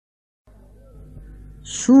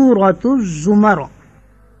سورة الزمر.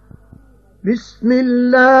 بسم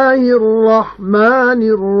الله الرحمن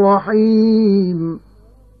الرحيم.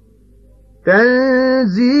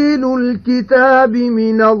 تنزيل الكتاب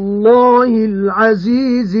من الله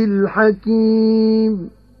العزيز الحكيم.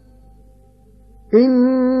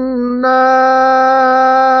 إنا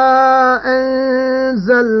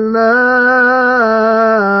أنزلنا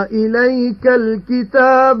إليك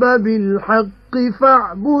الكتاب بالحق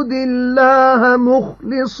فاعبد الله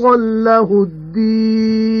مخلصا له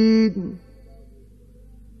الدين.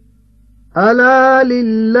 ألا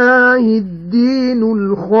لله الدين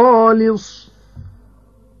الخالص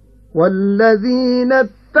والذين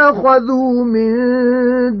اتخذوا من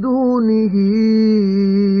دونه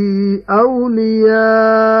أولياء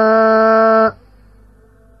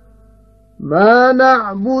ما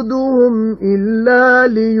نعبدهم إلا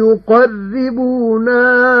ليقربونا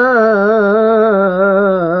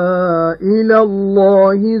إلى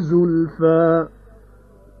الله زلفى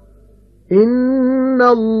إن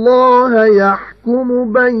الله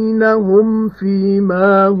يحكم بينهم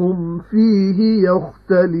فيما هم فيه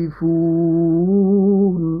يختلفون.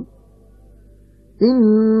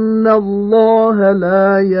 إن الله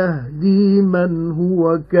لا يهدي من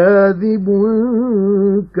هو كاذب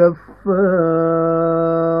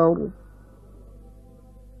كفار.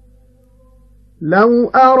 لو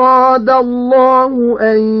أراد الله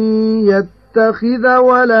أن يتخذ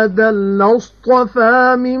ولدا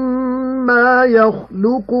لاصطفى مما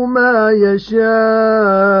يخلق ما يشاء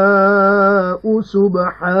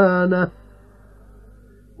سبحانه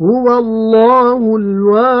هو الله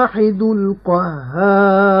الواحد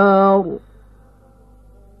القهار.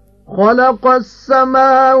 خلق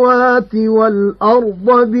السماوات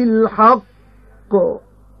والأرض بالحق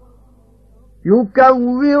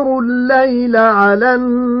يكوّر الليل على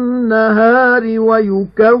النهار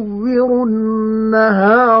ويكوّر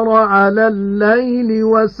النهار على الليل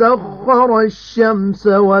وسخر الشمس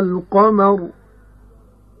والقمر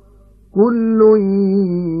كل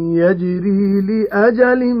يجري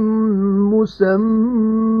لأجل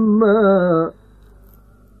مسمى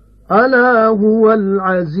ألا هو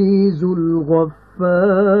العزيز الغفار.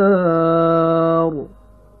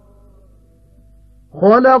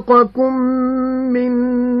 خلقكم من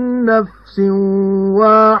نفس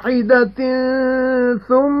واحدة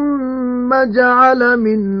ثم جعل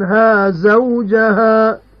منها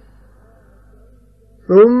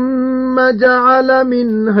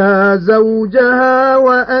زوجها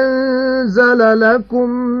وأنزل لكم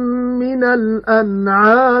من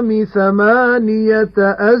الأنعام 8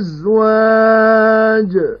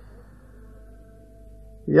 أزواج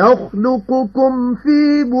يخلقكم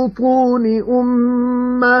في بطون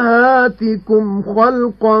أمهاتكم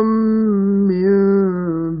خلقا من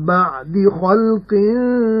بعد خلق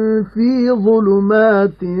في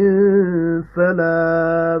ظلمات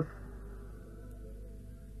 3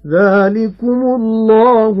 ذلكم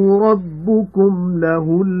الله ربكم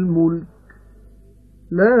له الملك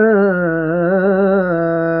لا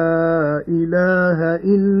إله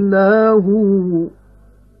إلا هو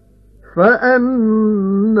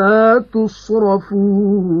فأنى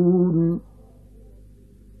تصرفون.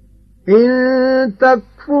 إن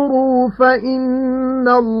تكفروا فإن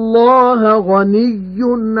الله غني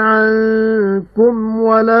عنكم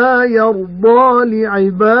ولا يرضى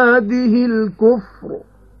لعباده الكفر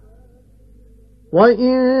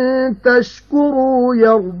وإن تشكروا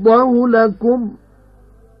يرضه لكم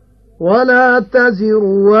ولا تزر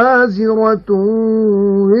وازرة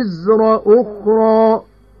وزر أخرى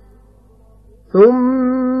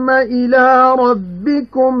ثم إلى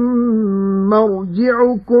ربكم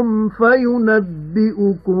مرجعكم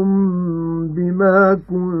فينبئكم بما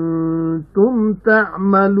كنتم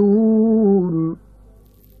تعملون.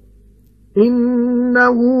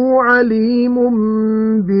 إنه عليم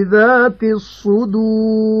بذات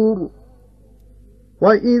الصدور.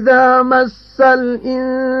 وإذا مس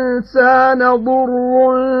الإنسان ضر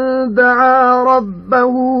دعا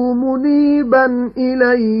ربه منيبا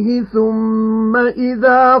إليه ثم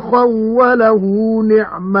إذا خوله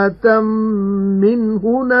نعمة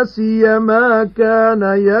منه نسي ما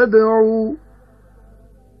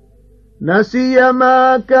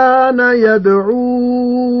كان يدعو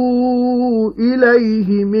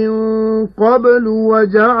إليه من قبل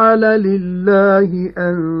وجعل لله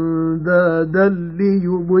أندادا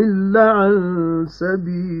ليضل عن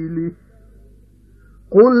سبيله.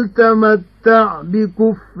 قل تمتع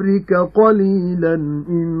بكفرك قليلا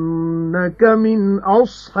إنك من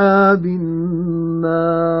أصحاب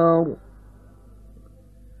النار.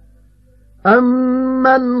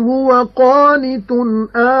 أَمَّنْ هُوَ قَانِتٌ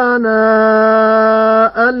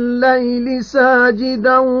آنَاءَ اللَّيْلِ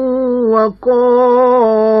سَاجِدًا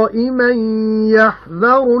وَقَائِمًا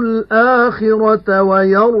يَحْذَرُ الْآخِرَةَ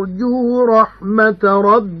وَيَرْجُو رَحْمَةَ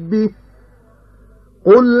رَبِّهِ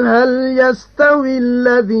قُلْ هَلْ يَسْتَوِي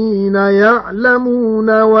الَّذِينَ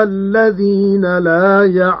يَعْلَمُونَ وَالَّذِينَ لَا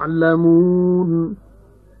يَعْلَمُونَ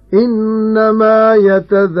إِنَّمَا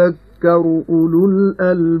يَتَذَكَّرُ أُولُو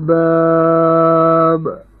الْأَلْبَابِ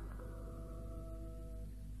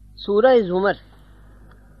सूरह ज़ुमर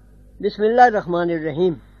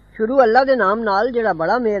बिस्मिल्लाहिर्रहमानिर्रहीम शुरू अल्लाह दे नाम नाल जेड़ा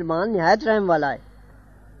बड़ा मेहरबान निहायत रहम वाला है।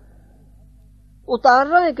 उतार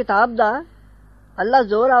रहा है किताब दा अल्लाह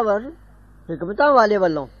जोरावर हिकमतां वाले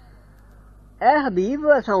वल्लों। ऐ हबीब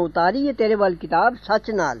असां उतारी है तेरे वल किताब सच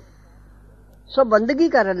नाल, सो बंदगी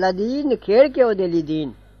कर अल्लाह दी निखेड़ के ओदे ली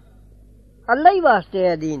दीन। अल्लाह ही वास्ते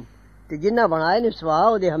है दीन ते जिन्ना बनाए ने सवा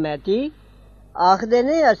ओदे हमैती आखदे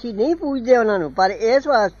ने असी नहीं पूजदे उन्हां नूं, पर इस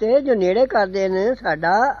वास्ते जो नेड़े करदे ने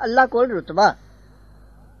साडा अल्लाह कोल रुतबा।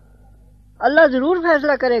 अल्लाह जरूर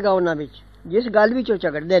फैसला करेगा उन्हां विच जिस गल विच ओ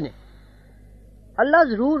झगड़दे ने। अल्लाह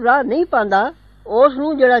जरूर राह नहीं पांदा उस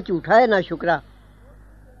नूं जेड़ा झूठा है ना शुकरा।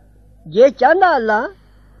 जे चाहंदा अल्लाह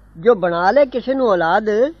जो बना ले किसे नूं औलाद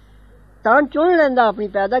तां चुन लैंदा अपनी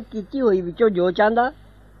पैदा कीती होई विचों जो चाहंदा।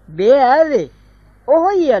 बेऐब वे ओहो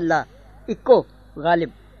ही अल्लाह इक्को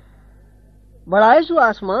गालिब। बनाए सू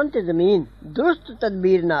आसमान ते जमीन दुरुस्त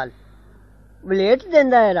तदबीर नाल। वलेट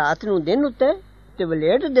देंदा है रात नूं दिन उत्ते ते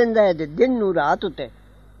वलेट देंदा है दिन नूं रात उत्ते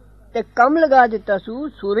ते कम लगा दिता सू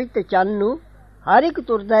सूरज ते चंद नूं। हर एक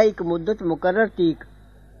तुरदा है एक मुद्दत मुकर्रर तीक।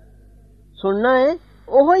 सुनना है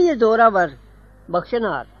ओहो ही जोरावर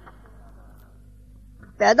बख्शनार।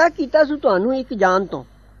 पैदा कीता सू तुहानूं एक जान तो,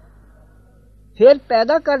 फिर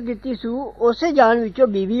पैदा कर दिती सू उसे जान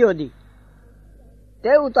विचों बीवी ओदी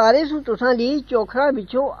ते उतारे सू तुसां लई चोखरा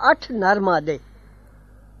विचों 8 नर मादे।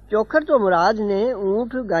 चोखर तो मुराद ने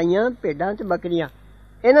ऊंट गाइयां भेडां ते बकरियां।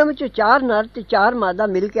 इन्हां विचों 4 नर ते 4 मादा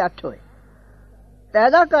मिल के 8 होए।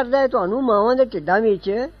 पैदा करदा है तुहानूं मावां दे ढिड्डां विच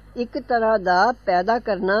एक तरह दा पैदा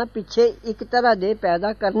करना पिछे एक तरह दे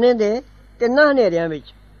पैदा करने दे तिन्नां हनेरियां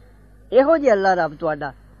विच। इहो जी अल्लाह रब तुहाडा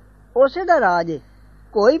उसे दा राज है,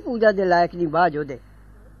 कोई पूजा दे लायक नहीं बाज ओदे।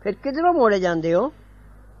 फिर किधरों मोड़े जांदे हो?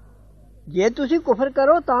 जे तुसी कुफर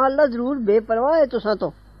करो तां अल्लाह जरूर बेपरवाह है तुसां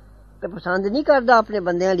तो ते पसंद नहीं करदा अपने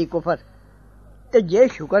बंदियां लई कुफर। ते जे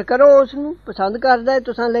शुक्र करो उस नूं पसंद करदा है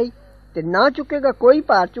तुसां लई ते ना चुकेगा कोई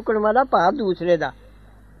भार चुकण वाला भार दूसरे दा।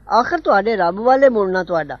 आखिर तुहाडे रब वाले मुड़ना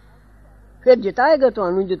तुहाडा फिर जिताएगा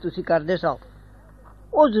तुहानूं जो तुसी करदे सो।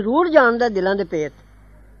 ओ जरूर जानदा दिलां दे पेत।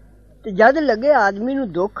 ते जद लगे आदमी नूं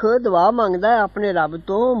दुख दुआ मंगदा है अपने रब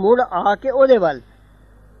तो मुड़ आके ओदे वल।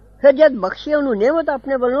 फिर जद बख्शे उन्होंने नेमत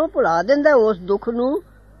अपने वलों भुला दिंदा उस दुख नूं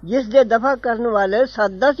जिस दे दफा करन वाले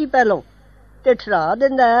सददा सी पहलों ते ठहरा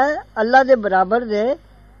दिंदा है अल्लाह दे बराबर दे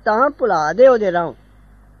तां भुला दे ओदे राह।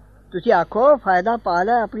 तुसी आखो फायदा पा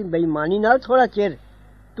लै अपनी बेईमानी नाल थोड़ा चिर,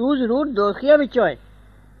 तू जरूर दोखिया विचों है।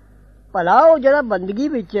 भला ओ जेड़ा बंदगी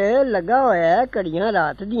विच लगा होया है घड़ियां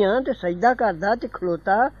रात दियां ते सजदा करदा ते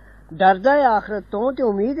खलोता डरदा है आखरत तो ते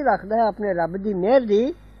उम्मीद रखदा है अपने रब दी मेहर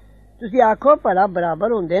दी। तुसी आखो भला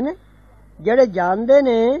बराबर होंदे ने जेड़े जानदे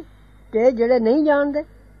ने ते जेड़े नहीं जानदे?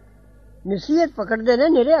 नसीहत पकड़दे ने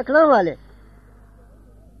निरे अकलां वाले।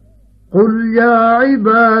 قُلْ يَا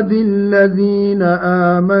عِبَادِي الَّذِينَ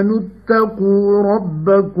آمَنُوا اتَّقُوا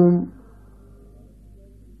رَبَّكُمْ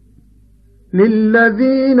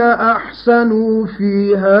لِلَّذِينَ أَحْسَنُوا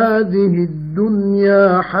فِي هَذِهِ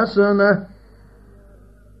الدُّنْيَا حَسَنَةٌ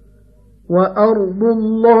وَأَرْضُ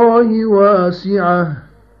اللَّهِ وَاسِعَةٌ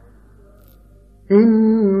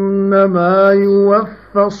إِنَّمَا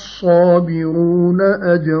يُوَفَّى الصَّابِرُونَ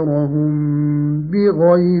أَجْرَهُم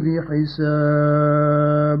بِغَيْرِ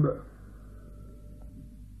حِسَابٍ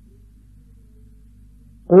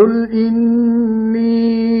قُلْ إِنِّي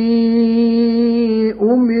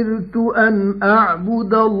أُمِرْتُ أَنْ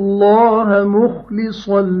أَعْبُدَ اللَّهَ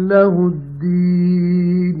مُخْلِصًا لَهُ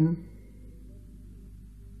الدِّينَ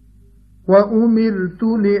وَأُمِرْتُ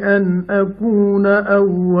لِأَنْ أَكُونَ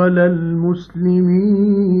أَوَّلَ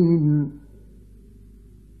الْمُسْلِمِينَ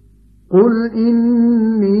قُلْ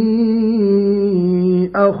إِنِّي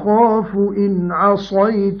أَخَافُ إِنْ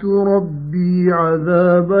عَصَيْتُ رَبِّي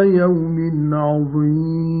عَذَابَ يَوْمٍ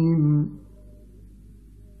عَظِيمٍ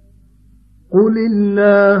قُلِ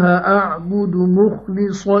اللَّهَ أَعْبُدُ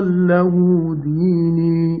مُخْلِصًا لَهُ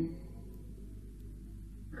دِينِي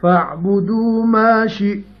فَاعْبُدُوا مَا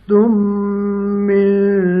شِئْتُم مِّن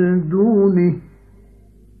دُونِهِ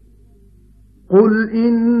قُلْ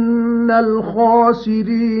إِنَّ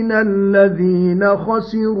الْخَاسِرِينَ الَّذِينَ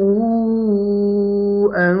خَسِرُوا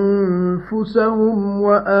أَنفُسَهُمْ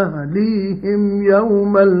وَأَهْلِيهِمْ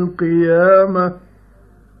يَوْمَ الْقِيَامَةِ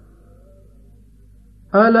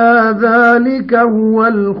أَلَا ذَلِكَ هُوَ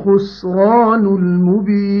الْخُسْرَانُ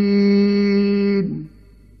الْمُبِينُ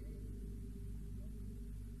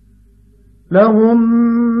لَهُم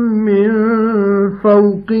مِّن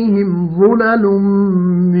فَوْقِهِمْ ظُلَلٌ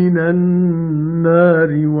مِّنَ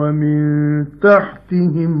النَّارِ وَمِن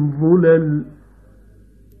تَحْتِهِمْ ظُلَلٌ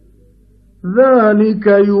ذَلِكَ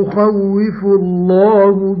يُخَوِّفُ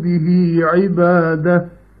اللَّهُ بِهِ عِبَادَهُ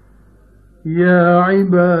يَا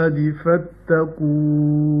عِبَادِ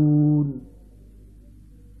فَاتَّقُونِ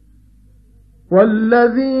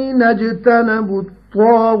وَالَّذِينَ اجْتَنَبُوا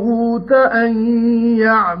الطَّاغُوتَ أَن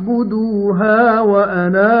يَعْبُدُوهَا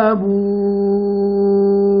وَأَنَابُوا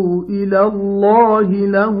إِلَى اللَّهِ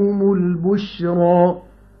لَهُمُ الْبُشْرَى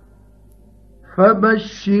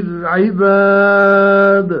فَبَشِّرْ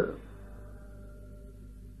عِبَادِ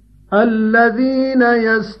الَّذِينَ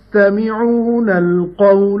يَسْتَمِعُونَ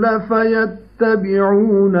الْقَوْلَ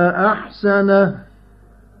فَيَتَّبِعُونَ أَحْسَنَهُ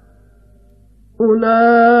أُولَئِكَ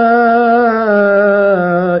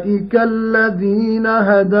الَّذِينَ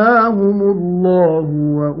هَدَاهُمُ اللَّهُ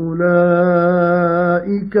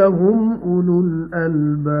وَأُولَئِكَ هُمْ أُولُو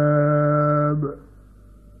الْأَلْبَابِ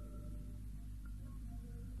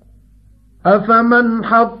أَفَمَنْ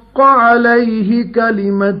حَقَّ عَلَيْهِ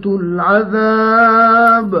كَلِمَةُ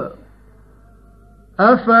الْعَذَابِ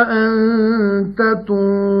أَفَأَنْتَ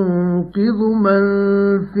تُنْقِذُ مَنْ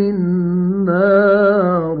فِي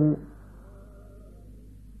النَّارِ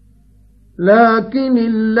لَكِنِ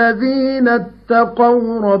الَّذِينَ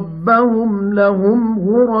اتَّقَوْا رَبَّهُمْ لَهُمْ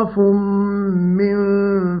غُرَفٌ مِّن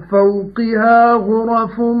فَوْقِهَا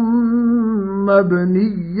غُرَفٌ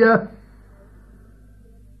مَّبْنِيَّةٌ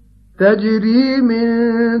تَجْرِي مِن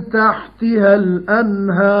تَحْتِهَا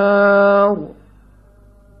الْأَنْهَارُ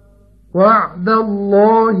وَعْدَ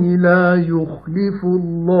اللَّهِ لَا يُخْلِفُ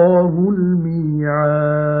اللَّهُ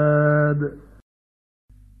الْمِيعَادَ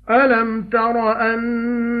أَلَمْ تَرَ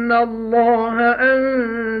أَنَّ اللَّهَ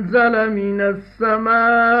أَنزَلَ مِنَ السَّمَاءِ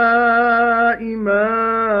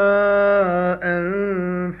مَاءً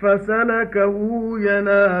فَسَلَكَهُ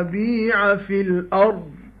يَنَابِيعَ فِي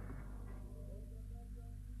الْأَرْضِ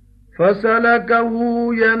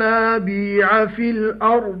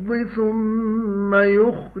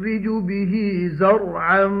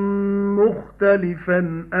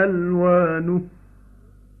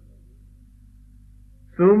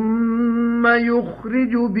ثُمَّ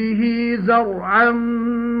يُخْرِجُ بِهِ زَرْعًا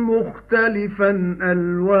مُخْتَلِفًا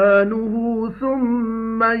أَلْوَانُهُ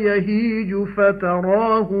ثُمَّ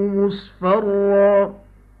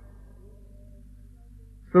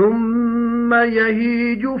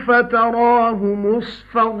يَهِيجُ فَتَرَاهُ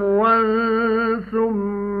مُصْفَرًّا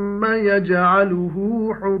ثُمَّ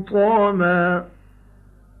يَجْعَلُهُ حُطَامًا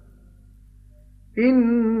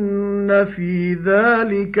إِنَّ فِي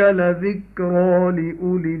ذَلِكَ لَذِكْرَى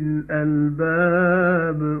لِأُولِي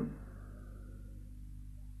الْأَلْبَابِ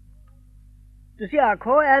ਤੁਸੀਂ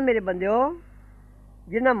ਆਖੋ ਐ ਮੇਰੇ ਬੰਦਿਓ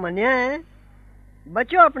ਜਿਨ੍ਹਾਂ ਮੰਨਿਆ ਹੈ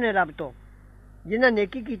ਬਚੋ ਆਪਣੇ ਰੱਬ ਤੋਂ ਜਿਨ੍ਹਾਂ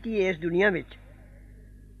ਨੇਕੀ ਕੀਤੀ ਹੈ ਇਸ ਦੁਨੀਆ ਵਿੱਚ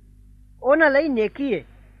ਉਹਨਾਂ ਲਈ ਨੇਕੀ ਹੈ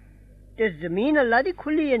ਤੇ ਜ਼ਮੀਨ ਅੱਲਾ ਦੀ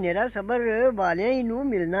ਖੁੱਲੀ ਹੈ ਨੇਰਾ ਸਬਰ ਵਾਲਿਆਂ ਹੀ ਨੂੰ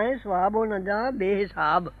ਮਿਲਣਾ ਹੈ ਸਵਾਬ ਉਹਨਾਂ ਦਾ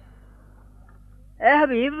ਬੇਹਿਸਾਬ ਐ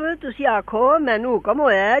ਹਬੀਬ ਤੁਸੀਂ ਆਖੋ ਮੈਨੂੰ ਹੁਕਮ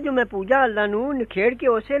ਹੋਇਆ ਜੋ ਮੈਂ ਪੂਜਾ ਅੱਲਾ ਨੂੰ ਨਿਖੇੜ ਕੇ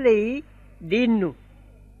ਉਸੇ ਲਈ ਦੀਨ ਨੂੰ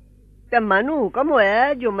ਤੇ ਮੈਨੂੰ ਹੁਕਮ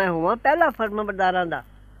ਹੋਇਆ ਜੋ ਮੈਂ ਹੋਵਾਂ ਪਹਿਲਾ ਫਰਮਾਬਰਦਾਰਾਂ ਦਾ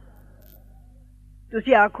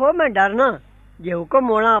ਤੁਸੀਂ ਆਖੋ ਮੈਂ ਡਰਨਾ ਜੇ ਹੁਕਮ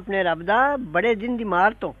ਹੋਣਾ ਆਪਣੇ ਰੱਬ ਦਾ ਬੜੇ ਦਿਨ ਦੀ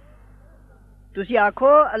ਮਾਰ ਤੋਂ ਤੁਸੀਂ ਆਖੋ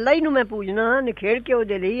ਅੱਲਾ ਹੀ ਨੂੰ ਮੈਂ ਪੂਜਣਾ ਨਿਖੇੜ ਕੇ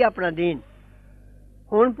ਉਹਦੇ ਲਈ ਆਪਣਾ ਦੀਨ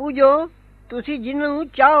ਹੁਣ ਪੂਜੋ ਤੁਸੀਂ ਜਿਹਨੂੰ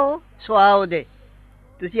ਚਾਹੋ ਸੁਆ ਉਹਦੇ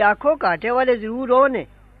ਤੁਸੀਂ ਆਖੋ ਘਾਟੇ ਵਾਲੇ ਜ਼ਰੂਰ ਉਹ ਨੇ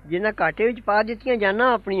ਜਿਨ੍ਹਾਂ ਘਾਟੇ ਵਿੱਚ ਪਾ ਦਿੱਤੀਆਂ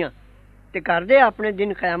ਜਾਨਾਂ ਆਪਣੀਆਂ ਤੇ ਕਰਦੇ ਆਪਣੇ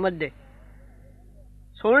ਦਿਨ ਕਿਆਮਤ ਦੇ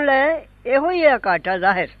ਸੁਣ ਲੈ ਇਹੋ ਹੀ ਹੈ ਘਾਟਾ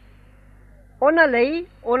ਜ਼ਾਹਿਰ ਉਹਨਾਂ ਲਈ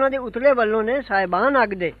ਉਹਨਾਂ ਦੇ ਉਤਲੇ ਵੱਲੋਂ ਨੇ ਸਾਹਿਬਾਨ ਅੱਗ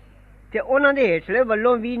ਦੇ ਤੇ ਉਹਨਾਂ ਦੇ ਹੇਠਲੇ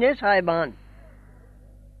ਵੱਲੋਂ ਵੀ ਨੇ ਸਾਹਿਬਾਨ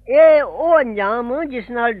ਇਹ ਉਹ ਅੰਜਾਮ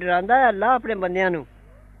ਜਿਸ ਨਾਲ ਡਰਾਉਂਦਾ ਹੈ ਅੱਲਾ ਆਪਣੇ ਬੰਦਿਆਂ ਨੂੰ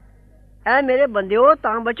ਐ ਮੇਰੇ ਬੰਦਿਓ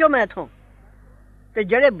ਤਾਂ ਬਚੋ ਮੈਥੋਂ ਤੇ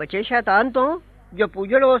ਜਿਹੜੇ ਬਚੇ ਸ਼ੈਤਾਨ ਤੋਂ ਜੋ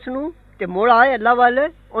ਪੂਜਣ ਉਸ ਨੂੰ ਤੇ ਮੁੜ ਆਏ ਅੱਲਾ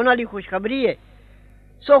ਵੱਲ ਉਹਨਾਂ ਲਈ ਖੁਸ਼ਖਬਰੀ ਹੈ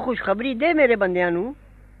ਸੋ ਖੁਸ਼ਖਬਰੀ ਦੇ ਮੇਰੇ ਬੰਦਿਆਂ ਨੂੰ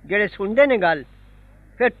ਜਿਹੜੇ ਸੁਣਦੇ ਨੇ ਗੱਲ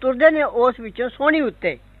ਫਿਰ ਤੁਰਦੇ ਨੇ ਉਸ ਵਿੱਚੋਂ ਸੋਹਣੀ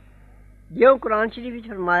ਉੱਤੇ ਜਿਉਂ ਕੁਰਾਨ ਸ਼ਰੀਫ ਵਿੱਚ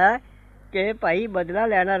ਫਰਮਾਇਆ ਕਿ ਭਾਈ ਬਦਲਾ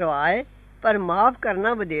ਲੈਣਾ ਰਵਾ ਹੈ ਪਰ ਮਾਫ਼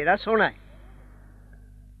ਕਰਨਾ ਵਧੇਰਾ ਸੋਹਣਾ ਹੈ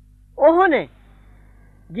ਉਹ ਨੇ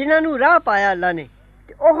ਜਿਨ੍ਹਾਂ ਨੂੰ ਰਾਹ ਪਾਇਆ ਅੱਲਾ ਨੇ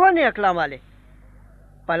ਤੇ ਉਹ ਨੇ ਅਕਲਾਂ ਵਾਲੇ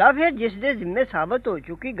ਭਲਾ ਫਿਰ ਜਿਸ ਦੇ ਜ਼ਿੰਮੇ ਸਾਬਤ ਹੋ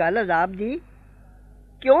ਚੁੱਕੀ ਗੱਲ ਅਜ਼ਾਬ ਦੀ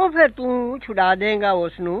ਕਿਉਂ ਫਿਰ ਤੂੰ ਛੁਡਾ ਦੇਂਗਾ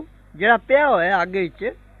ਉਸ ਨੂੰ ਜਿਹੜਾ ਪਿਆ ਹੋਇਆ ਅੱਗ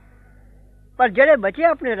ਵਿੱਚ? ਪਰ ਜਿਹੜੇ ਬਚੇ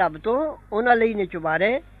ਆਪਣੇ ਰੱਬ ਤੋਂ ਉਹਨਾਂ ਲਈ ਨੇ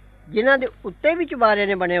ਚੁਬਾਰੇ, ਜਿਨ੍ਹਾਂ ਦੇ ਉੱਤੇ ਵੀ ਚੁਬਾਰੇ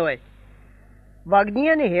ਨੇ ਬਣੇ ਹੋਏ,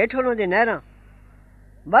 ਵਗਦੀਆਂ ਨੇ ਹੇਠ ਉਹਨਾਂ ਦੇ ਨਹਿਰਾਂ।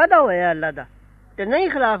 ਵਾਅਦਾ ਹੋਇਆ ਅੱਲਾ ਦਾ ਤੇ ਨਹੀਂ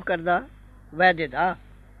ਖਿਲਾਫ ਕਰਦਾ ਵਾਅਦੇ ਦਾ।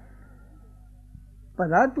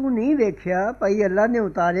 ਭਲਾ ਤੂੰ ਨਹੀਂ ਵੇਖਿਆ ਭਾਈ ਅੱਲਾ ਨੇ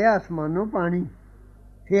ਉਤਾਰਿਆ ਆਸਮਾਨੋਂ ਪਾਣੀ,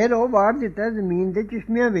 ਫਿਰ ਉਹ ਵਾੜ ਦਿੱਤਾ ਜ਼ਮੀਨ ਦੇ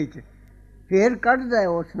ਚਸ਼ਮਿਆਂ ਵਿੱਚ, ਫਿਰ ਕੱਢਦਾ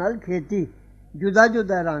ਉਸ ਨਾਲ ਖੇਤੀ, ਜੁਦਾ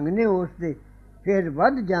ਜੁਦਾ ਰੰਗ ਨੇ ਉਸ ਦੇ, ਫਿਰ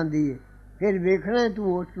ਵੱਧ ਜਾਂਦੀ ਏ, ਫਿਰ ਵੇਖਣਾ ਤੂੰ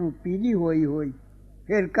ਉਸ ਨੂੰ ਪੀਲੀ ਹੋਈ ਹੋਈ,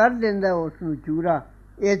 ਫਿਰ ਕਰ ਦਿੰਦਾ ਉਸ ਨੂੰ ਚੂਰਾ।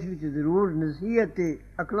 ਇਸ ਵਿੱਚ ਜ਼ਰੂਰ ਨਸੀਹਤ ਤੇ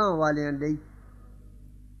ਅਕਲਾਂ ਵਾਲਿਆਂ ਲਈ।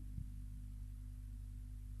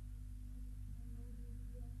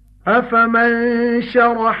 أفمن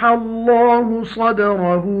شرح الله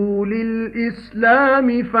صدره للإسلام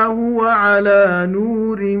فهو على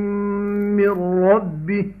نور من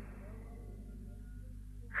ربه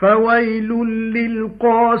فويل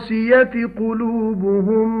للقاسية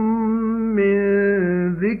قلوبهم من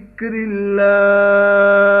ذكر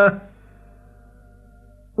الله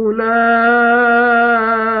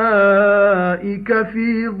أولئك في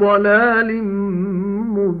ضلال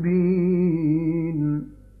مبين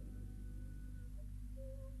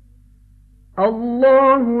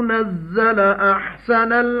الله نزل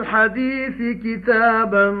أحسن الحديث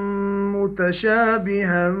كتابا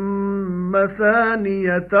متشابها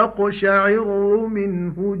مثانية تقشعر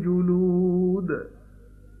منه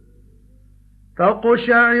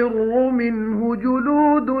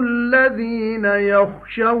جلود الذين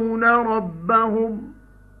يخشون ربهم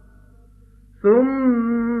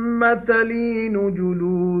ثم تلين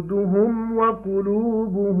جلودهم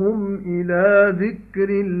وقلوبهم إلى ذكر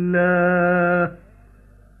الله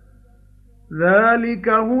ذلك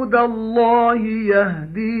هدى الله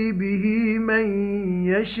يهدي به من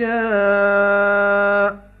يشاء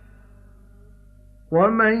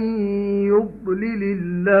ومن يضلل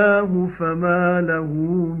الله فما له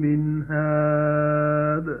من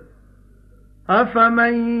هاد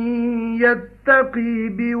أفمن يتقي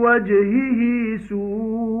بوجهه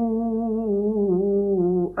سوء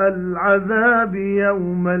العذاب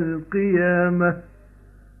يوم القيامة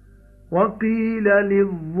وقيل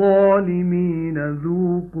للظالمين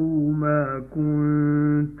ذوقوا ما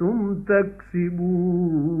كنتم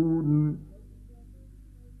تكسبون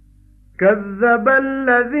كذب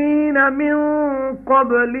الذين من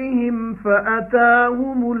قبلهم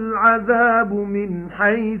فأتاهم العذاب من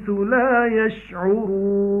حيث لا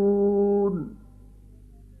يشعرون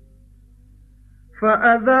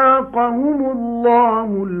فأذاقهم الله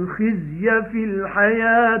الخزي في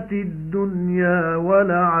الحياة الدنيا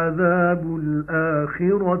ولعذاب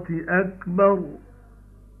الآخرة أكبر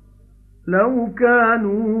لو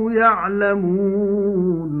كانوا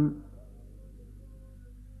يعلمون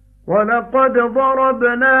وَلَقَدْ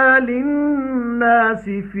ضَرَبْنَا لِلنَّاسِ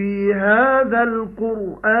فِي هَذَا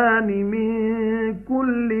الْقُرْآنِ مِنْ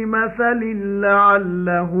كُلِّ مَثَلٍ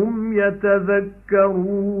لَعَلَّهُمْ يَتَذَكَّرُونَ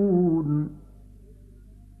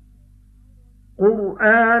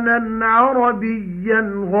قُرْآنًا عَرَبِيًّا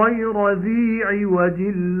غَيْرَ ذِي عِوَجٍ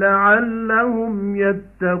لَعَلَّهُمْ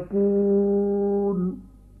يَتَّقُونَ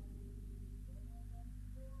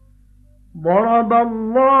ضرب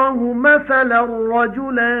الله مثلا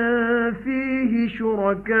رجلا فيه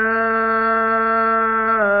شركاء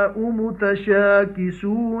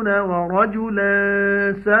متشاكسون ورجلا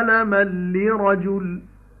سلما لرجل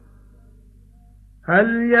هل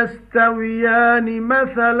يستويان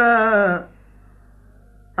مثلا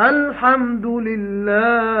الحمد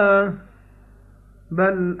لله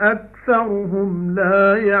بل أكثرهم لا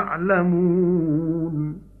يعلمون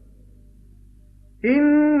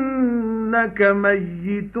إنك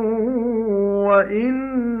ميت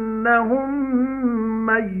وإنهم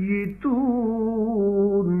ميتون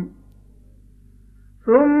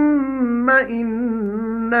ثم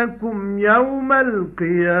إنكم يوم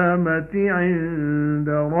القيامة عند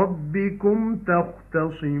ربكم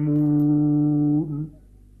تختصمون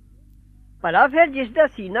ਭਲਾ ਫਿਰ ਜਿਸ ਦਾ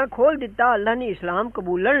ਸੀਨਾ ਖੋਲ ਦਿੱਤਾ ਅੱਲਾ ਨੇ ਇਸਲਾਮ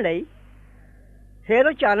ਕਬੂਲਣ ਲਈ, ਫਿਰ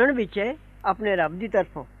ਉਹ ਚਾਲਣ ਵਿੱਚ ਹੈ ਆਪਣੇ ਰੱਬ ਦੀ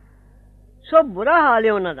ਤਰਫੋਂ। ਸੋ ਬੁਰਾ ਹਾਲ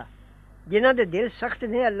ਹੈ ਉਹਨਾਂ ਦਾ ਜਿਨ੍ਹਾਂ ਦੇ ਦਿਲ ਸਖਤ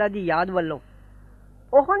ਨੇ ਅੱਲਾ ਦੀ ਯਾਦ ਵੱਲੋਂ,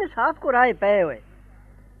 ਉਹ ਨੇ ਸਾਫ਼ ਕੁਰਾਏ ਪਏ ਹੋਏ।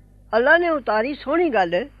 ਅੱਲਾ ਨੇ ਉਤਾਰੀ ਸੋਹਣੀ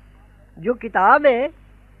ਗੱਲ ਜੋ ਕਿਤਾਬ ਹੈ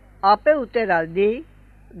ਆਪੇ ਉੱਤੇ ਰਲਦੀ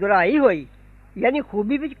ਦੁਹਰਾਈ ਹੋਈ, ਯਾਨੀ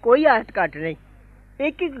ਖੂਬੀ ਵਿੱਚ ਕੋਈ ਆਇਤ ਘੱਟ ਨਹੀਂ।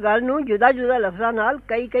 ਇੱਕ ਇੱਕ ਗੱਲ ਨੂੰ ਜੁਦਾ ਜੁਦਾ ਲਫ਼ਜ਼ਾਂ ਨਾਲ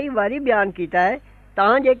ਕਈ ਕਈ ਵਾਰੀ ਬਿਆਨ ਕੀਤਾ ਹੈ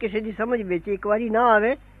ਤਾਂ ਜੇ ਕਿਸੇ ਦੀ ਸਮਝ ਵਿੱਚ ਇੱਕ ਵਾਰੀ ਨਾ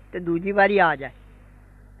ਆਵੇ ਤੇ ਦੂਜੀ ਵਾਰੀ ਆ ਜਾਏ।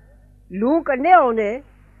 ਲੂੰ ਕੰਢੇ ਆਉਂਦੇ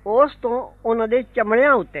ਉਸ ਤੋਂ ਉਹਨਾਂ ਦੇ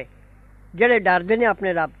ਚਮੜਿਆਂ ਉੱਤੇ ਜਿਹੜੇ ਡਰਦੇ ਨੇ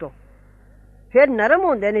ਆਪਣੇ ਰੱਬ ਤੋਂ, ਫਿਰ ਨਰਮ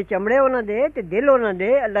ਹੁੰਦੇ ਨੇ ਚਮੜੇ ਉਹਨਾਂ ਦੇ ਤੇ ਦਿਲ ਉਹਨਾਂ ਦੇ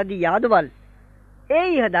ਅੱਲਾ ਦੀ ਯਾਦ ਵੱਲ।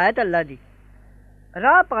 ਇਹੀ ਹਦਾਇਤ ਅੱਲਾ ਦੀ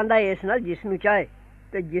ਰਾਹ ਪਾਉਂਦਾ ਇਸ ਨਾਲ ਜਿਸ ਨੂੰ ਚਾਹੇ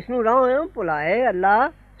ਤੇ ਜਿਸ ਨੂੰ ਰਾਹ ਭੁਲਾਏ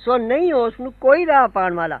ਅੱਲਾ ਸੋ ਨਹੀਂ ਉਸ ਨੂੰ ਕੋਈ ਰਾਹ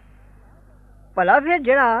ਪਾਉਣ ਵਾਲਾ ਭਲਾ ਫਿਰ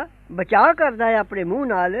ਜਿਹੜਾ ਬਚਾਅ ਕਰਦਾ ਹੈ ਆਪਣੇ ਮੂੰਹ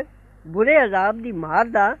ਨਾਲ ਬੁਰੇ ਅਜ਼ਾਬ ਦੀ ਮਾਰ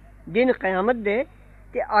ਦਾ ਦਿਨ ਕਿਆਮਤ ਦੇ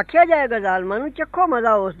ਤੇ ਆਖਿਆ ਜਾਏਗਾ ਜ਼ਾਲਮਾਂ ਨੂੰ ਚੱਖੋ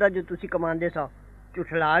ਮਜ਼ਾ ਉਸ ਦਾ ਜੋ ਤੁਸੀਂ ਕਮਾਉਂਦੇ ਸੋ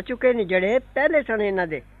ਝੁਠਲਾ ਚੁੱਕੇ ਨੇ ਜਿਹੜੇ ਪਹਿਲੇ ਸਨ ਇਹਨਾਂ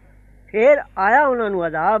ਦੇ ਫਿਰ ਆਇਆ ਉਹਨਾਂ ਨੂੰ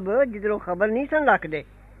ਅਜ਼ਾਬ ਜਿੱਧਰੋਂ ਖਬਰ ਨਹੀਂ ਸਨ ਰੱਖਦੇ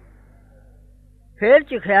ਫਿਰ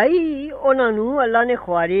ਚਖਿਆਈ ਉਹਨਾਂ ਨੂੰ ਅੱਲਾ ਨੇ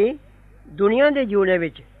ਖੁਆਰੀ ਦੁਨੀਆ ਦੇ ਜੂੜੇ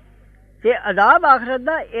ਵਿੱਚ ਤੇ ਅਜ਼ਾਬ ਆਖਰਤ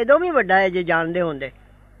ਦਾ ਇਹਦੋਂ ਵੀ ਵੱਡਾ ਹੈ ਜੇ ਜਾਣਦੇ ਹੁੰਦੇ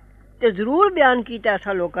ਤੇ ਜ਼ਰੂਰ ਬਿਆਨ ਕੀਤਾ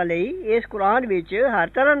ਐਸਾ ਲੋਕਾਂ ਲਈ ਇਸ ਕੁਰਾਨ ਵਿੱਚ ਹਰ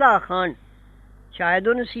ਤਰ੍ਹਾਂ ਦਾ ਅਖਾਣ ਸ਼ਾਇਦ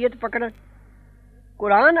ਉਹ ਨਸੀਹਤ ਪਕੜਨ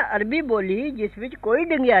ਕੁਰਾਨ ਅਰਬੀ ਬੋਲੀ ਜਿਸ ਵਿੱਚ ਕੋਈ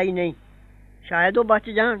ਡੰਗਿਆਈ ਨਹੀਂ ਸ਼ਾਇਦ ਉਹ ਬਚ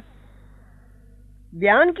ਜਾਣ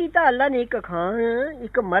ਬਿਆਨ ਕੀਤਾ ਅੱਲਾ ਨੇ ਇੱਕ ਅਖਾਣ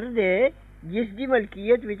ਇੱਕ ਮਰਦ ਹੈ ਜਿਸ ਦੀ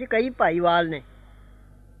ਮਲਕੀਅਤ ਵਿੱਚ ਕਈ ਭਾਈਵਾਲ ਨੇ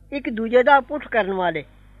ਇੱਕ ਦੂਜੇ ਦਾ ਪੁੱਠ ਕਰਨ ਵਾਲੇ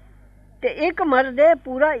ਤੇ ਇੱਕ ਮਰਦ ਹੈ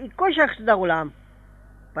ਪੂਰਾ ਇੱਕੋ ਸ਼ਖਸ ਦਾ ਗੁਲਾਮ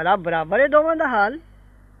ਭਲਾ ਬਰਾਬਰ ਹੈ ਦੋਵਾਂ ਦਾ ਹਾਲ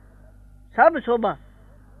ਸਭ ਸੋਭਾ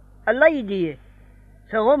ਅੱਲਾ ਹੀ ਦੀ ਹੈ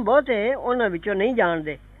ਸਗੋਂ ਬਹੁਤੇ ਉਹਨਾਂ ਵਿੱਚੋਂ ਨਹੀਂ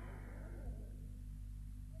ਜਾਣਦੇ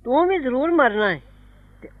ਤੂੰ ਵੀ ਜ਼ਰੂਰ ਮਰਨਾ ਹੈ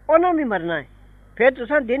ਤੇ ਉਹਨਾਂ ਵੀ ਮਰਨਾ ਹੈ ਫਿਰ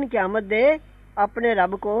ਤੁਸੀਂ ਦਿਨ ਕਿਆਮਤ ਦੇ ਆਪਣੇ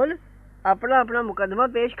ਰੱਬ ਕੋਲ अपना अपना मुकदमा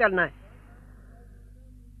पेश करना है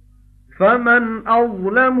فمن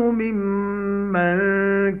أظلم ممن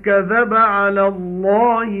كذب على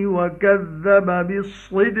الله وكذب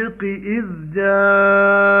بالصدق إذ جاءه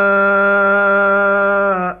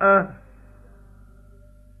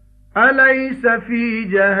أليس في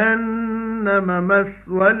جهنم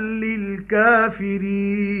مثوى للكافرين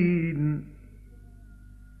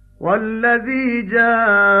والذي جاء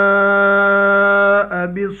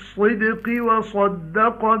بالصدق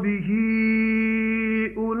وصدق به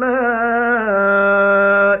أولئك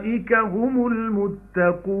هم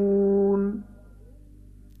المتقون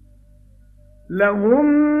لهم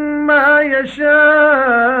ما يشاءون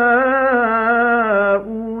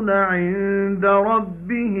عند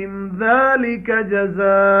ربهم ذلك جزاء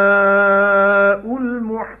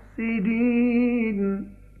المحسنين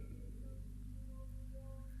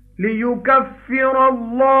ليكفر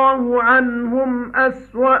الله عنهم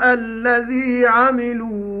أسوأ الذي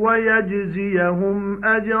عملوا ويجزيهم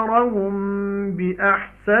أجرهم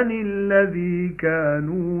بأحسن الذي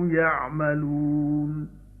كانوا يعملون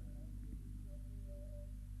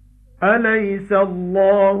أليس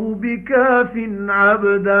الله بكاف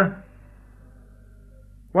عبده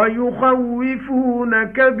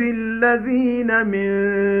ويخوفونك بالذين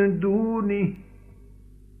من دونه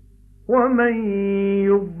ومن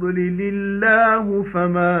يضلل الله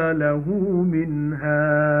فما له من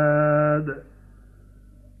هاد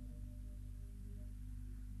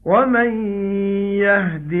ومن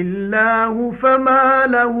يهد الله فما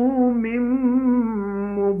له من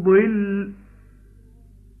مضل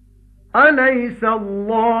أليس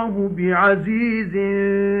الله بعزيز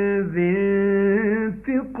ذي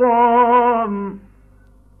انتقام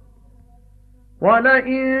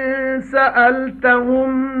وَلَئِن سَأَلْتَهُم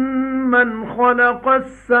مَّنْ خَلَقَ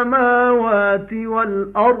السَّمَاوَاتِ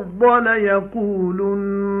وَالْأَرْضَ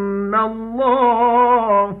لَيَقُولُنَّ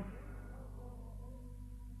اللَّهُ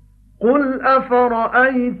قُلْ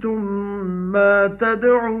أَفَرَأَيْتُم مَّا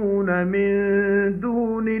تَدْعُونَ مِن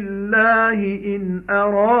دُونِ اللَّهِ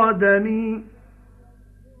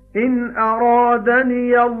إِنْ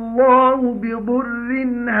أَرَادَنِيَ اللَّهُ بِضُرٍّ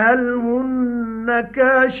هَلْ هُنَّ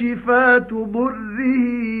كَاشِفَاتُ ضُرِّهِ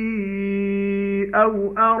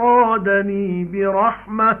أَوْ أَرَادَنِي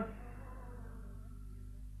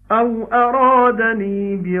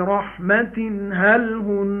بِرَحْمَةٍ هَلْ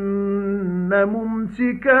هُنَّ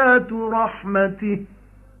مُمْسِكَاتُ رَحْمَتِهِ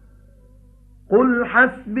قُلْ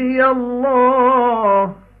حَسْبِيَ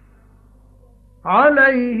اللَّهُ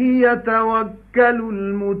عَلَيْهِ يَتَوَكَّلُ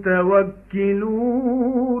الْمُتَوَكِّلُونَ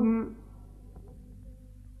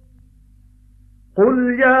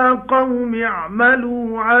قُلْ يَا قَوْمِ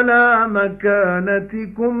اعْمَلُوا عَلَى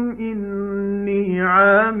مَكَانَتِكُمْ إِنِّي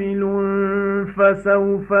عَامِلٌ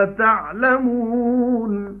فَسَوْفَ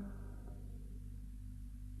تَعْلَمُونَ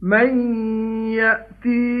مَن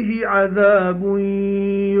يَأْتِيهِ عَذَابٌ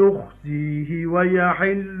يُخْزِيهِ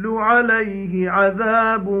وَيَحِلُّ عَلَيْهِ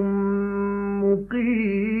عَذَابٌ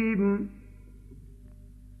مُقِيمٌ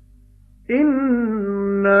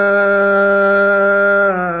إِنَّا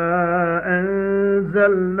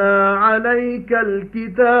أَنزَلْنَا عَلَيْكَ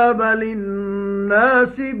الْكِتَابَ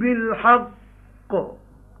لِلنَّاسِ بِالْحَقِّ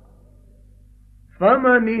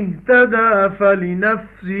فَمَنِ اهْتَدَى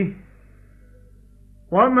فَلِنَفْسِهِ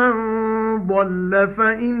وَمَن ضَلَّ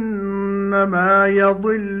فَإِنَّمَا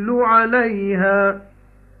يَضِلُّ عَلَيْهَا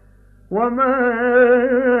وَمَا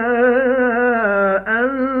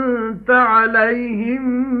عليهم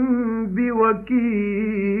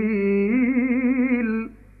بوكيل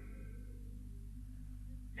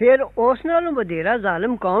ਫਿਰ ਉਸ ਨਾਲੋਂ ਵਧੇਰਾ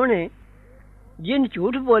ਜ਼ਾਲਮ ਕੌਣ ਹੈ ਜਿਨ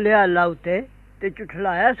ਝੂਠ ਬੋਲਿਆ ਅੱਲਾ ਉੱਤੇ ਤੇ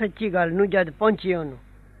ਝੁਠਲਾਇਆ ਸੱਚੀ ਗੱਲ ਨੂੰ ਜਦ ਪਹੁੰਚੀ ਉਹਨੂੰ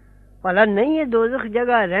ਭਲਾ ਨਹੀਂ ਇਹ ਦੋਜ਼ਖ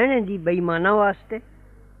ਜਗ੍ਹਾ ਰਹਿਣੇ ਦੀ ਬੇਈਮਾਨਾਂ ਵਾਸਤੇ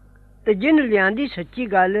ਤੇ ਜਿਨ ਲਿਆਂਦੀ ਸੱਚੀ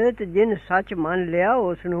ਗੱਲ ਤੇ ਜਿਨ ਸੱਚ ਮੰਨ ਲਿਆ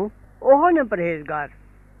ਉਸ ਨੂੰ ਉਹ ਨੇ ਪਰਹੇਜ਼ਗਾਰ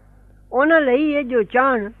ਉਹਨਾਂ ਲਈ ਇਹ ਜੋ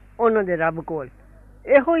ਚਾਹਣ ਉਹਨਾਂ ਦੇ ਰੱਬ ਕੋਲ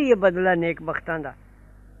ਇਹੋ ਹੀ ਬਦਲਾ ਨੇਕ ਬਖਤਾਂ ਦਾ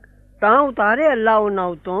ਤਾਂ ਉਤਾਰੇ ਅੱਲਾ ਉਹਨਾਂ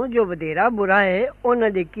ਉਤੋਂ ਜੋ ਵਧੇਰਾ ਬੁਰਾ ਹੈ ਉਹਨਾਂ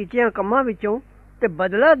ਦੇ ਕੀਤਿਆਂ ਕੰਮਾਂ ਵਿੱਚੋਂ ਤੇ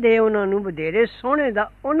ਬਦਲਾ ਦੇ ਉਹਨਾਂ ਨੂੰ ਵਧੇਰੇ ਸੋਹਣੇ ਦਾ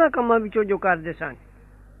ਉਹਨਾਂ ਕੰਮਾਂ ਵਿੱਚੋਂ ਜੋ ਕਰਦੇ ਸਨ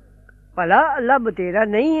ਭਲਾ ਅੱਲਾ ਬਤੇਰਾ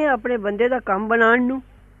ਨਹੀਂ ਹੈ ਆਪਣੇ ਬੰਦੇ ਦਾ ਕੰਮ ਬਣਾਉਣ ਨੂੰ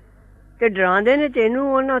ਤੇ ਡਰਾਉਂਦੇ ਨੇ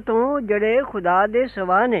ਤੈਨੂੰ ਉਹਨਾਂ ਤੋਂ ਜਿਹੜੇ ਖੁਦਾ ਦੇ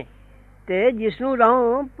ਸਿਵਾ ਨੇ ਤੇ ਜਿਸ ਨੂੰ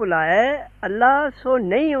ਰਾਹੋਂ ਭੁਲਾਏ ਅੱਲਾ ਸੋ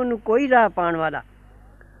ਨਹੀਂ ਉਹਨੂੰ ਕੋਈ ਰਾਹ ਪਾਉਣ ਵਾਲਾ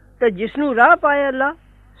ਤੇ ਜਿਸ ਨੂੰ ਰਾਹ ਪਾਏ ਅੱਲਾ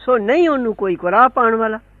ਸੋ ਨਹੀਂ ਉਹਨੂੰ ਕੋਈ ਰਾਹ ਪਾਉਣ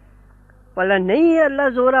ਵਾਲਾ ਭਲਾ ਨਹੀਂ ਹੈ ਅੱਲਾ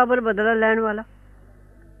ਜ਼ੋਰਾਵਰ ਬਦਲਾ ਲੈਣ ਵਾਲਾ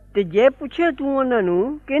ਤੇ ਜੇ ਪੁੱਛੇ ਤੂੰ ਉਹਨਾਂ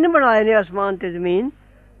ਨੂੰ ਕਿਨ ਬਣਾਏ ਨੇ ਅਸਮਾਨ ਤੇ ਜ਼ਮੀਨ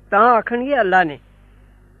ਤਾਂ ਆਖਣਗੇ ਅੱਲਾ ਨੇ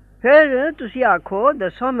ਫਿਰ ਤੁਸੀਂ ਆਖੋ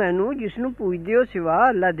ਦੱਸੋ ਮੈਨੂੰ ਜਿਸ ਨੂੰ ਪੂਜਦੇ ਹੋ ਸਿਵਾ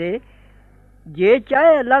ਅੱਲਾ ਦੇ ਜੇ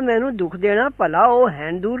ਚਾਹੇ ਅੱਲਾ ਮੈਨੂੰ ਦੁੱਖ ਦੇਣਾ ਭਲਾ ਉਹ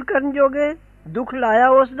ਹੈਨ ਦੂਰ ਕਰਨ ਜੋਗੇ ਦੁੱਖ ਲਾਇਆ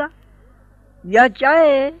ਉਸ ਦਾ ਜਾਂ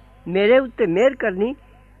ਚਾਹੇ ਮੇਰੇ ਉੱਤੇ ਮਿਹਰ ਕਰਨੀ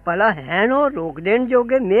ਭਲਾ ਹੈਨ ਉਹ ਰੋਕ ਦੇਣ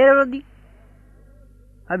ਜੋਗੇ ਮਿਹਰ ਉਹਦੀ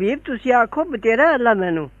ਹਬੀਬ ਤੁਸੀਂ ਆਖੋ ਬਤੇਰਾ ਅੱਲਾ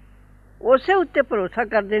ਮੈਨੂੰ ਉਸੇ ਉੱਤੇ ਭਰੋਸਾ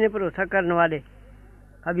ਕਰਦੇ ਨੇ ਭਰੋਸਾ ਕਰਨ ਵਾਲੇ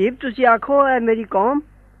ਹਬੀਬ ਤੁਸੀਂ ਆਖੋ ਐ ਮੇਰੀ ਕੌਮ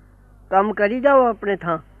ਕੰਮ ਕਰੀਦਾ ਉਹ ਆਪਣੇ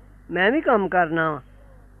ਥਾਂ ਮੈਂ ਵੀ ਕੰਮ ਕਰਨਾ ਵਾ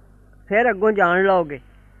ਫਿਰ ਅੱਗੋਂ ਜਾਣ ਲਓਗੇ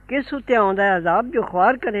ਕਿਸ ਉੱਤੇ ਆਉਂਦਾ ਹੈ ਅਜ਼ਾਬ ਜੋ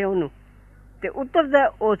ਖੁਆਰ ਕਰੇ ਉਹਨੂੰ ਤੇ ਉਤਰਦਾ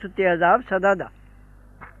ਉਸ ਉੱਤੇ ਅਜ਼ਾਬ ਸਦਾ ਦਾ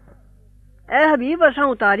ਐ ਹਬੀਬ ਅਸਾਂ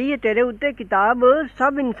ਉਤਾਰੀ ਹੈ ਤੇਰੇ ਉੱਤੇ ਕਿਤਾਬ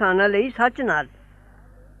ਸਭ ਇਨਸਾਨਾਂ ਲਈ ਸੱਚ ਨਾਲ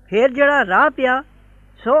ਫਿਰ ਜਿਹੜਾ ਰਾਹ ਪਿਆ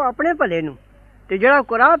ਸੋ ਆਪਣੇ ਭਲੇ ਨੂੰ ਤੇ ਜਿਹੜਾ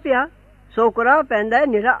ਕੁਰਾਹ ਪਿਆ ਸੋ ਕੁਰਾਹ ਪੈਂਦਾ ਹੈ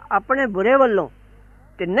ਨਿਰਾ ਆਪਣੇ ਬੁਰੇ ਵੱਲੋਂ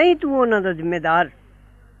ਤੇ ਨਹੀਂ ਤੂੰ ਉਹਨਾਂ ਦਾ ਜ਼ਿੰਮੇਦਾਰ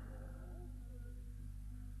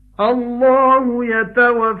الله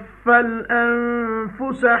يتوفى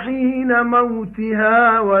الأنفس حين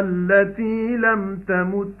موتها والتي لم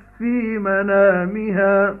تمت في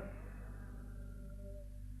منامها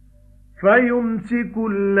فيمسك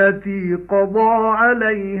التي قضى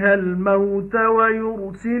عليها الموت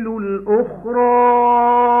ويرسل الأخرى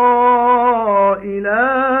إلى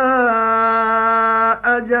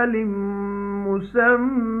أجل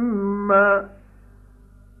مسمى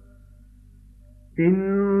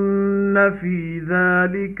إن في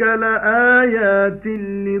ذلك لآيات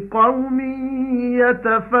لقوم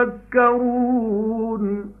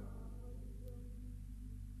يتفكرون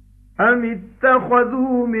أم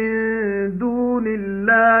اتخذوا من دون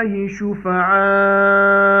الله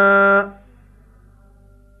شفعاء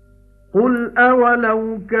قل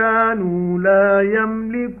أولو كانوا لا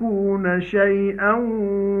يملكون شيئا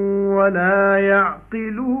ولا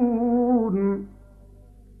يعقلون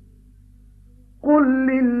قل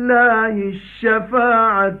لله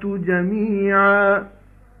الشفاعة جميعا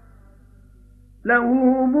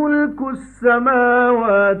له ملك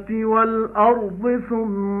السماوات والأرض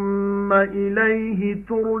ثم إليه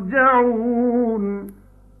ترجعون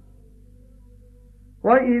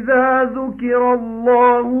وإذا ذكر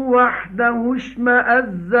الله وحده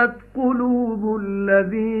اشمأزت قلوب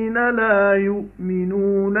الذين لا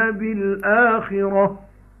يؤمنون بالآخرة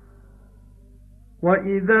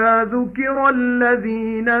وَإِذَا ذُكِرَ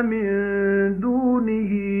الَّذِينَ مِن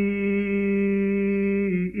دُونِهِ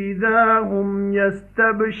إِذَا هُمْ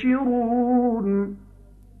يَسْتَبْشِرُونَ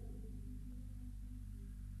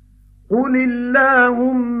قُلِ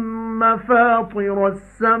اللَّهُمَّ فَاطِرَ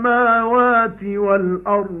السَّمَاوَاتِ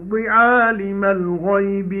وَالْأَرْضِ عَالِمَ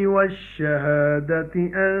الْغَيْبِ وَالشَّهَادَةِ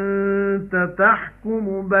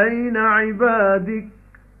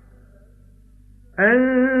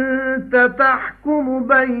أَنْتَ تحكم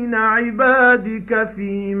بين عبادك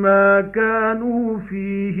فيما كانوا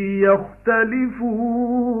فيه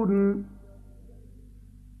يختلفون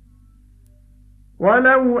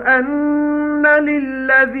ولو أن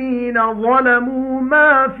للذين ظلموا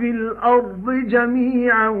ما في الأرض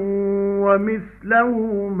جميعا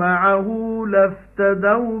ومثله معه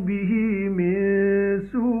لافتدوا به من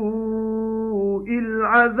سوء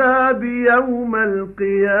العذاب يوم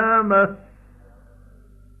القيامة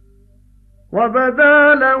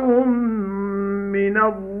وَبَدَا لَهُم مِّنَ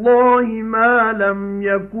اللَّهِ مَا لَمْ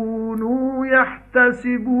يَكُونُوا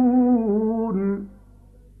يَحْتَسِبُونَ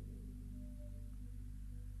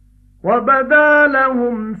وَبَدَا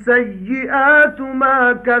لَهُمْ سَيِّئَاتُ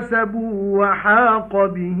مَا كَسَبُوا وَحَاقَ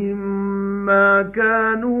بِهِم مَّا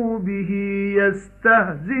كَانُوا بِهِ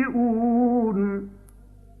يَسْتَهْزِئُونَ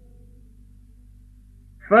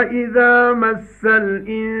فإذا مس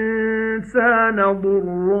الإنسان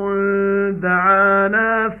ضر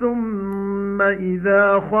دعانا ثم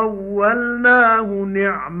إذا خولناه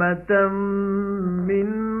نعمة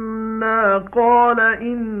منا قال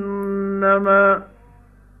إنما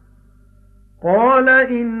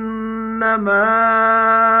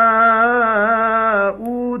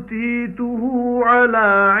أوتيته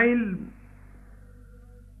على علم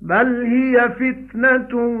بل هي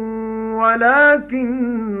فتنة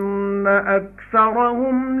ولكن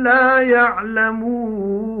أكثرهم لا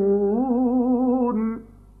يعلمون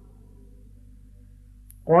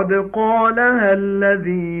قد قالها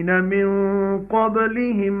الذين من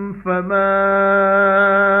قبلهم فما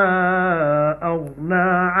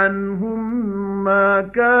أغنى عنهم ما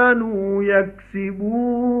كانوا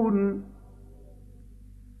يكسبون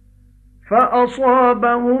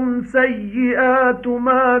فأصابهم سيئات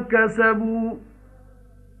ما كسبوا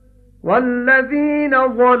والذين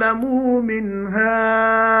ظلموا من هؤلاء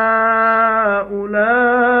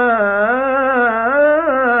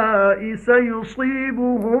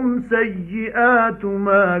سيصيبهم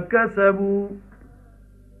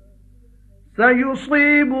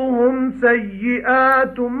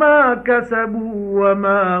سيئات ما كسبوا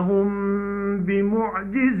وما هم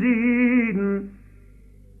بمعجزين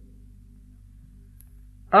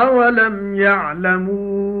أَوَلَمْ يَعْلَمُوا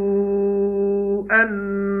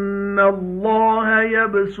أَنَّ اللَّهَ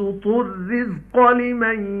يَبْسُطُ الرِّزْقَ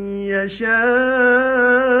لِمَن يَشَاءُ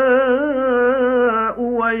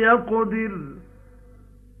وَيَقْدِرُ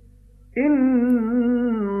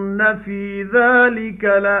إِنَّ فِي ذَلِكَ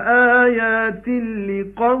لَآيَاتٍ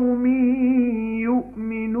لِقَوْمٍ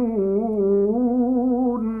يُؤْمِنُونَ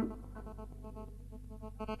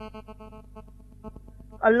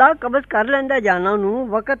اللہ قبض کر لیندہ جانا نو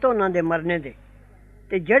وقت ਉਹਨਾਂ ਦੇ ਮਰਨੇ ਦੇ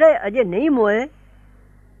ਤੇ ਜਿਹੜੇ ਅਜੇ ਨਹੀਂ ਮੋਏ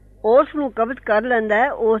ਉਸ ਨੂੰ ਕਬਜ਼ ਕਰ ਲੈਂਦਾ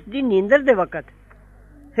ਹੈ ਉਸ ਦੀ ਨੀਂਦਰ ਦੇ ਵਕਤ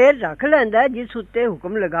ਫਿਰ ਰੱਖ ਲੈਂਦਾ ਜਿਸ ਉੱਤੇ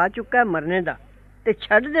ਹੁਕਮ ਲਗਾ ਚੁੱਕਾ ਹੈ ਮਰਨੇ ਦਾ ਤੇ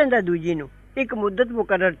ਛੱਡ ਦਿੰਦਾ ਦੂਜੀ ਨੂੰ ਇੱਕ ਮੁੱਦਤ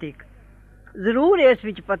ਮੁਕਰਰ ਤੱਕ ਜ਼ਰੂਰ ਇਸ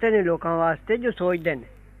ਵਿੱਚ ਪਤੇ ਨੇ ਲੋਕਾਂ ਵਾਸਤੇ ਜੋ ਸੋਚਦੇ ਨੇ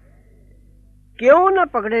ਕਿਉਂ ਨਾ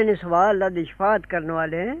ਪਕੜੇ ਨੇ ਸਵਾਲ ਅੱਲਾ ਦੀ ਸ਼ਫਾਅਤ ਕਰਨ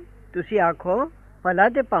ਵਾਲੇ ਤੁਸੀਂ ਆਖੋ ਭਲਾ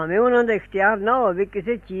ਤੇ ਭਾਵੇਂ ਉਹਨਾਂ ਦਾ ਇਖਤਿਆਰ ਨਾ ਹੋਵੇ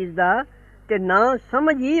ਕਿਸੇ ਚੀਜ਼ ਦਾ ਤੇ ਨਾ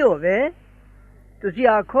ਸਮਝ ਹੀ ਹੋਵੇ ਤੁਸੀਂ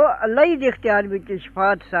ਆਖੋ ਅੱਲਾ ਹੀ ਦੇ ਇਖਤਿਆਰ ਵਿੱਚ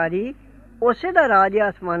ਸ਼ਫਾਅਤ ਸਾਰੀ ਉਸੇ ਦਾ ਰਾਜ ਹੈ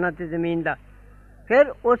ਆਸਮਾਨਾਂ ਤੇ ਜ਼ਮੀਨ ਦਾ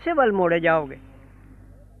ਫਿਰ ਉਸੇ ਵੱਲ ਮੋੜੇ ਜਾਓਗੇ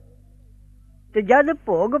ਤੇ ਜਦ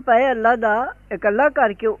ਭੋਗ ਪਏ ਅੱਲਾ ਦਾ ਇਕੱਲਾ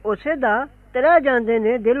ਕਰਕੇ ਉਸੇ ਦਾ ਤੇ ਰਹਿ ਜਾਂਦੇ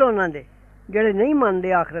ਨੇ ਦਿਲ ਉਹਨਾਂ ਦੇ ਜਿਹੜੇ ਨਹੀਂ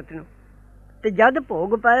ਮੰਨਦੇ ਆਖਰਤ ਨੂੰ ਤੇ ਜਦ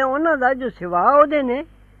ਭੋਗ ਪਏ ਉਹਨਾਂ ਦਾ ਜੋ ਸਿਵਾ ਉਹਦੇ ਨੇ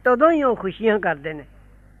ਤਦੋਂ ਹੀ ਉਹ ਖੁਸ਼ੀਆਂ ਕਰਦੇ ਨੇ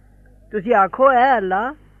ਤੁਸੀਂ ਆਖੋ ਐ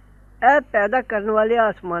ਅੱਲਾ ਐ ਪੈਦਾ ਕਰਨ ਵਾਲੇ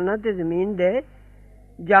ਆਸਮਾਨਾਂ ਤੇ ਜ਼ਮੀਨ ਦੇ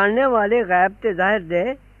ਜਾਣਨੇ ਵਾਲੇ ਗੈਬ ਤੇ ਜ਼ਾਹਿਰ ਦੇ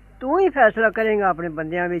ਤੂੰ ਹੀ ਫੈਸਲਾ ਕਰੇਂਗਾ ਆਪਣੇ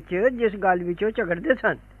ਬੰਦਿਆਂ ਵਿੱਚ ਜਿਸ ਗੱਲ ਵਿੱਚ ਉਹ ਝਗੜਦੇ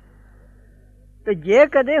ਸਨ ਤੇ ਜੇ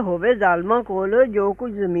ਕਦੇ ਹੋਵੇ ਜ਼ਾਲਮਾਂ ਕੋਲ ਜੋ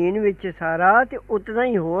ਕੁਝ ਜ਼ਮੀਨ ਵਿੱਚ ਸਾਰਾ ਤੇ ਉਤਨਾ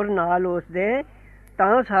ਹੀ ਹੋਰ ਨਾਲ ਉਸਦੇ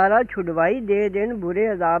ਤਾਂ ਸਾਰਾ ਛੁਡਵਾਈ ਦੇ ਦੇਣ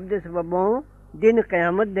ਬੁਰੇ ਅਜ਼ਾਬ ਦੇ ਸਬਬੋਂ ਦਿਨ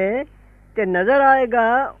ਕਿਆਮਤ ਦੇ ਤੇ ਨਜ਼ਰ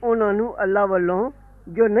ਆਏਗਾ ਉਹਨਾਂ ਨੂੰ ਅੱਲਾ ਵੱਲੋਂ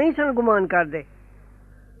ਜੋ ਨਹੀਂ ਸਨ ਗੁਮਾਨ ਕਰਦੇ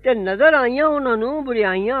ਤੇ ਨਜ਼ਰ ਆਈਆਂ ਉਹਨਾਂ ਨੂੰ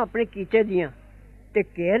ਬੁਰਾਈਆਂ ਆਪਣੇ ਕੀਤੇ ਦੀਆਂ ਤੇ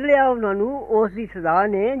ਘੇਰ ਲਿਆ ਉਹਨਾਂ ਨੂੰ ਉਸ ਦੀ ਸਜ਼ਾ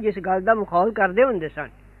ਨੇ ਜਿਸ ਗੱਲ ਦਾ ਮਖੌਲ ਕਰਦੇ ਹੁੰਦੇ ਸਨ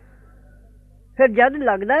ਫਿਰ ਜਦ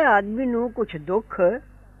ਲੱਗਦਾ ਹੈ ਆਦਮੀ ਨੂੰ ਕੁਛ ਦੁੱਖ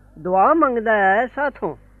ਦੁਆ ਮੰਗਦਾ ਹੈ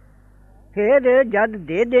ਸਾਥੋਂ ਫਿਰ ਜਦ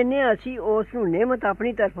ਦੇ ਦੇਨੇ ਅਸੀਂ ਉਸ ਨੂੰ ਨਿਮਤ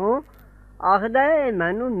ਆਪਣੀ ਤਰਫੋਂ ਆਖਦਾ ਹੈ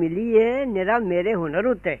ਮੈਨੂੰ ਮਿਲੀ ਏ ਨਿਰਾ ਮੇਰੇ ਹੁਨਰ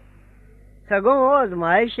ਉੱਤੇ ਸਗੋਂ ਉਹ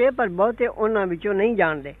ਅਜ਼ਮਾਇਸ਼ ਹੈ ਪਰ ਬਹੁਤੇ ਉਹਨਾਂ ਵਿੱਚੋਂ ਨਹੀਂ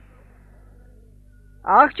ਜਾਣਦੇ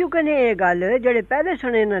ਆਖ ਚੁੱਕੇ ਨੇ ਇਹ ਗੱਲ ਜਿਹੜੇ ਪਹਿਲੇ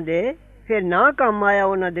ਸਨ ਇਹਨਾਂ ਦੇ ਫਿਰ ਨਾ ਕੰਮ ਆਇਆ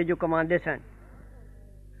ਉਹਨਾਂ ਦੇ ਜੋ ਕਮਾਉਂਦੇ ਸਨ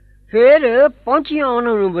ਫਿਰ ਪਹੁੰਚੀਆਂ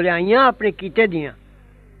ਉਹਨਾਂ ਨੂੰ ਬੁਰਾਈਆਂ ਆਪਣੇ ਕੀਤੇ ਦੀਆਂ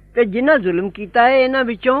ਤੇ ਜਿਨ੍ਹਾਂ ਜ਼ੁਲਮ ਕੀਤਾ ਹੈ ਇਹਨਾਂ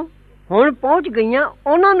ਵਿੱਚੋਂ ਹੁਣ ਪਹੁੰਚ ਗਈਆਂ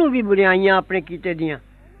ਉਹਨਾਂ ਨੂੰ ਵੀ ਬੁਰਾਈਆਂ ਆਪਣੇ ਕੀਤੇ ਦੀਆਂ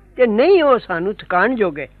ਤੇ ਨਹੀਂ ਉਹ ਸਾਨੂੰ ਥਕਾਣ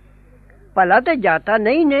ਜੋਗੇ ਭਲਾ ਤੇ ਜਾਤਾ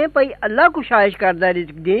ਨਹੀਂ ਨੇ ਭਈ ਅੱਲਾ ਕੁਸ਼ਾਇਸ਼ ਕਰਦਾ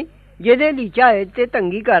ਰਿਜ਼ਕ ਦੀ ਜਿਹਦੇ ਲਈ ਚਾਹੇ ਤੇ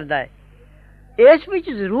ਤੰਗੀ ਕਰਦਾ ਹੈ ਇਸ ਵਿੱਚ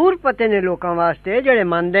ਜ਼ਰੂਰ ਪਤੇ ਨੇ ਲੋਕਾਂ ਵਾਸਤੇ ਜਿਹੜੇ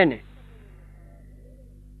ਮੰਨਦੇ ਨੇ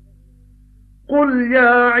قُلْ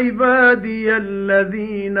يَا عِبَادِيَ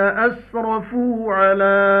الَّذِينَ أَسْرَفُوا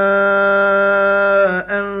عَلَى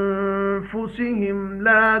أَنفُسِهِمْ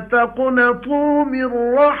لَا تَقْنَطُوا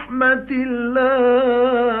مِنْ رَحْمَةِ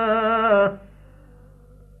اللَّهِ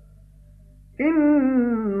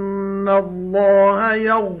إِنَّ اللَّهَ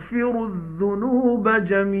يَغْفِرُ الذُّنُوبَ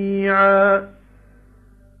جَمِيعًا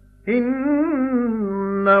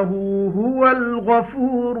إِنَّهُ هُوَ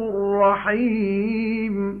الْغَفُورُ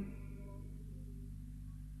الرَّحِيمُ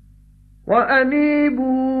وَأَنِيبُوا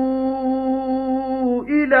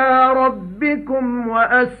إِلَى رَبِّكُمْ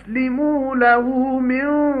وَأَسْلِمُوا لَهُ مِنْ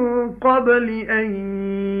قَبْلِ أَنْ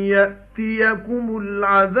يَأْتِيَكُمُ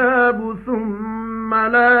الْعَذَابُ ثُمَّ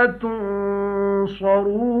ثُمَّ لَا تُنصَرُونَ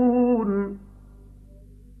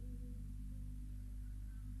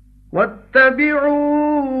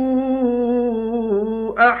وَاتَّبِعُوا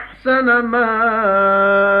أَحْسَنَ مَا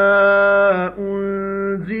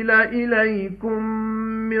أُنزِلَ إِلَيْكُم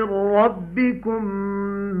مِّن رَّبِّكُم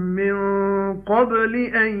مِّن قَبْلِ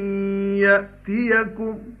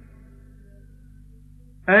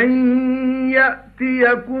أَن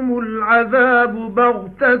يَأْتِيَكُمُ الْعَذَابُ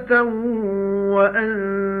بَغْتَةً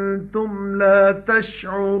وَأَنتُمْ لَا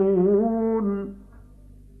تَشْعُرُونَ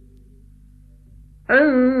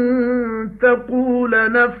أَن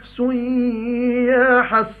تَقُولَ نَفْسٌ يَا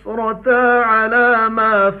حَسْرَتَا عَلَى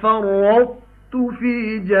مَا فَرَّطتُ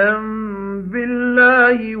فِي جَنبِ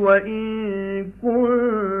اللَّهِ وَإِن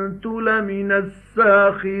كُنتُ لَمِنَ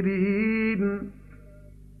السَّاخِرِينَ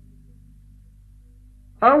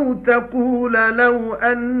أَوْ تَقُولَ لَوْ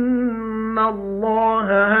أَنَّ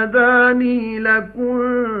اللَّهَ هَدَانِي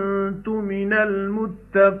لَكُنتُ مِنَ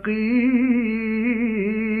الْمُتَّقِينَ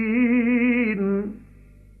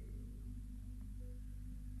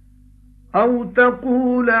أَوْ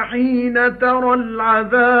تَقُولَ حِينَ تَرَى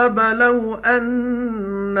الْعَذَابَ لَوْ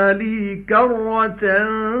أَنَّ لِي كَرَّةً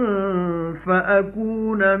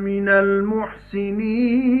فَأَكُونَ مِنَ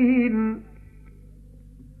الْمُحْسِنِينَ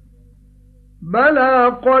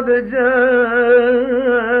بَلَى قَدْ جَاءَتْكَ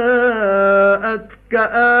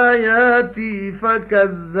آيَاتِي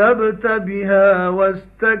فَكَذَّبْتَ بِهَا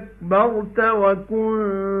وَاسْتَكْبَرْتَ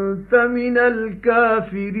وَكُنْتَ مِنَ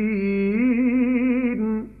الْكَافِرِينَ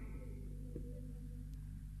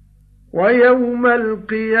وَيَوْمَ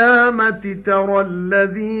الْقِيَامَةِ تَرَى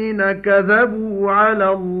الَّذِينَ كَذَبُوا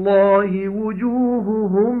عَلَى اللَّهِ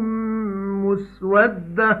وُجُوهُهُم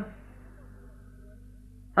مُّسْوَدَّةٌ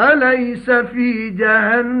أَلَيْسَ فِي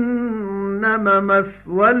جَهَنَّمَ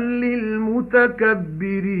مَثْوًى لِّلْمُتَكَبِّرِينَ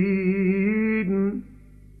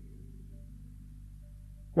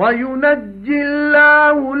وَيُنَجِّي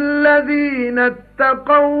اللَّهُ الَّذِينَ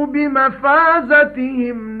اتَّقَوْا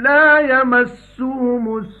بِمَفَازَتِهِمْ لَا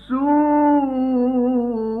يَمَسُّهُمُ السُّوءُ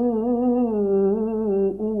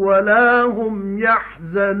وَلَا هُمْ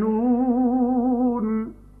يَحْزَنُونَ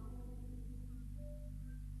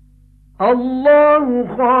اللَّهُ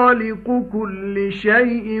خَالِقُ كُلِّ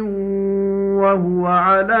شَيْءٍ وَهُوَ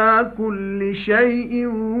عَلَى كُلِّ شَيْءٍ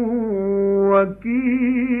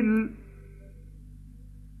وَكِيلٌ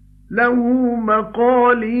لَهُ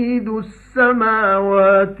مَقَالِيدُ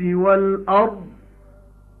السَّمَاوَاتِ وَالْأَرْضِ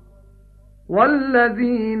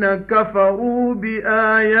وَالَّذِينَ كَفَرُوا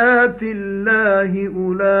بِآيَاتِ اللَّهِ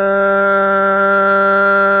أُولَئِكَ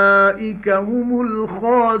هُمُ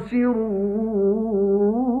الْخَاسِرُونَ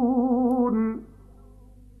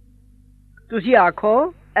ਤੁਸੀਂ ਆਖੋ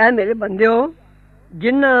ਐ ਮੇਰੇ ਬੰਦਿਓ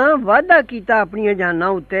ਜਿਨ੍ਹਾਂ ਵਾਅਦਾ ਕੀਤਾ ਆਪਣੀਆਂ ਜਾਨਾਂ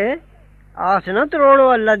ਉੱਤੇ ਆਸ ਨਾ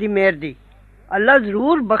ਤਰੋੜੋ ਅੱਲਾ ਦੀ ਮਿਹਰ ਦੀ ਅੱਲਾ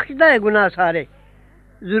ਜ਼ਰੂਰ ਬਖਸ਼ਦਾ ਹੈ ਗੁਨਾਹ ਸਾਰੇ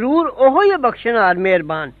ਜ਼ਰੂਰ ਉਹੋ ਹੀ ਬਖਸ਼ਣਹਾਰ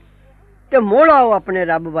ਮਿਹਰਬਾਨ ਤੇ ਮੋੜ ਆਓ ਆਪਣੇ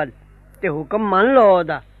ਰੱਬ ਵੱਲ ਤੇ ਹੁਕਮ ਮੰਨ ਲਓ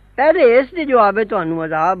ਉਹਦਾ ਪਹਿਲੇ ਇਸ ਦੇ ਜਵਾਬੇ ਤੁਹਾਨੂੰ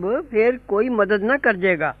ਅਜ਼ਾਬ ਫਿਰ ਕੋਈ ਮਦਦ ਨਾ ਕਰ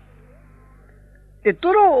ਜਾਏਗਾ ਤੇ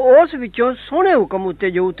ਤੁਰੋ ਉਸ ਵਿੱਚੋਂ ਸੋਹਣੇ ਹੁਕਮ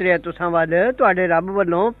ਉੱਤੇ ਜੋ ਉਤਰਿਆ ਤੁਸਾਂ ਵੱਲ ਤੁਹਾਡੇ ਰੱਬ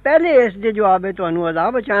ਵੱਲੋਂ ਪਹਿਲੇ ਇਸ ਦੇ ਜਵਾਬੇ ਤੁਹਾਨੂੰ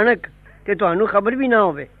ਅਜ਼ਾਬ ਅਚਾਨਕ ਤੇ ਤੁਹਾਨੂੰ ਖਬਰ ਵੀ ਨਾ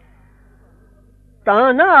ਹੋਵੇ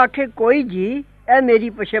ਤਾਂ ਨਾ ਆਖੇ ਕੋਈ ਜੀ ਇਹ ਮੇਰੀ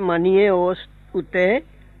ਪਸ਼ੇਮਾਨੀ ਹੈ ਉਸ ਉੱਤੇ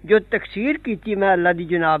ਜੋ ਤਕਸੀਰ ਕੀਤੀ ਮੈਂ ਅੱਲਾ ਦੀ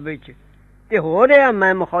ਜਨਾਬ ਵਿੱਚ ਤੇ ਹੋ ਰਿਹਾ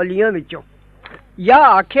ਮੈਂ ਮਖੌਲੀਆਂ ਵਿੱਚੋਂ ਜਾਂ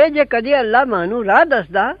ਆਖੇ ਜੇ ਕਦੇ ਅੱਲਾ ਮੈਨੂੰ ਰਾਹ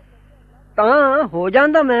ਦੱਸਦਾ ਤਾਂ ਹੋ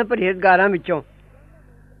ਜਾਂਦਾ ਮੈਂ ਪਰਹੇਜ਼ਗਾਰਾਂ ਵਿੱਚੋਂ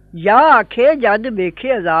ਜਾਂ ਆਖੇ ਜਦ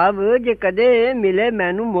ਵੇਖੇ ਅਜ਼ਾਬ ਜੇ ਕਦੇ ਮਿਲੇ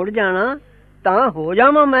ਮੈਨੂੰ ਮੁੜ ਜਾਣਾ ਤਾਂ ਹੋ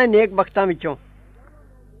ਜਾਵਾਂ ਮੈਂ ਨੇਕ ਬਖਤਾਂ ਵਿੱਚੋਂ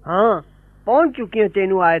ਹਾਂ ਪਹੁੰਚ ਚੁੱਕੀਆਂ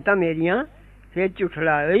ਤੈਨੂੰ ਆਇਤਾਂ ਮੇਰੀਆਂ ਫਿਰ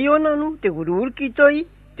ਝੁਠਲਾਇਆ ਹੀ ਉਹਨਾਂ ਨੂੰ ਤੇ ਗੁਰੂਰ ਕੀਤਾ ਹੀ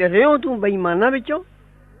ਤੇ ਰਿਓ ਤੂੰ ਬੇਈਮਾਨਾਂ ਵਿੱਚੋਂ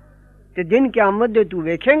ਤੇ ਦਿਨ ਕਿਆਮਤ ਦੇ ਤੂੰ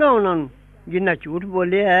ਵੇਖੇਗਾ ਉਹਨਾਂ ਨੂੰ ਜਿਨ੍ਹਾਂ ਝੂਠ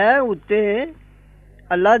ਬੋਲਿਆ ਹੈ ਉੱਤੇ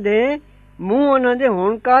ਅੱਲਾ ਦੇ ਮੂੰਹ ਉਹਨਾਂ ਦੇ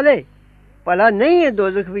ਹੋਣ ਕਾਲੇ ਭਲਾ ਨਹੀਂ ਹੈ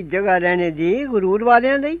ਦੋਜ਼ਖ ਵਿੱਚ ਜਗ੍ਹਾ ਰਹਿਣੇ ਦੀ ਗੁਰੂਰ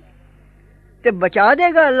ਵਾਲਿਆਂ ਲਈ ਤੇ ਬਚਾ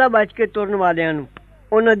ਦੇਗਾ ਅੱਲਾ ਬਚ ਕੇ ਤੁਰਨ ਵਾਲਿਆਂ ਨੂੰ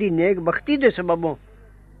ਉਹਨਾਂ ਦੀ ਨੇਕ ਬਖਤੀ ਦੇ ਸਬਬੋਂ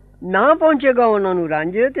ਨਾ ਪਹੁੰਚੇਗਾ ਉਹਨਾਂ ਨੂੰ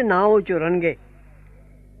ਰੰਜ ਤੇ ਨਾ ਉਹ ਚੁਰਨਗੇ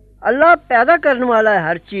ਅੱਲਾ ਪੈਦਾ ਕਰਨ ਵਾਲਾ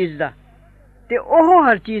ਹੈ ਹਰ ਚੀਜ਼ ਦਾ ਤੇ ਉਹ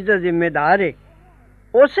ਹਰ ਚੀਜ਼ ਦਾ ਜ਼ਿੰਮੇਦਾਰ ਹੈ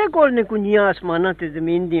ਉਸੇ ਕੋਲ ਨੇ ਕੁੰਜੀਆਂ ਆਸਮਾਨਾਂ ਤੇ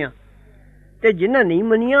ਜ਼ਮੀਨ ਦੀਆਂ ਤੇ ਜਿਨ੍ਹਾਂ ਨਹੀਂ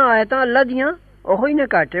ਮੰਨੀਆਂ ਆਇਤਾਂ ਅੱਲਾ ਦੀਆਂ ਉਹ ਹੀ ਨੇ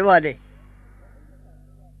ਘਾਟੇ ਵਾਲੇ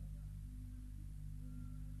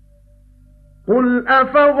قُلْ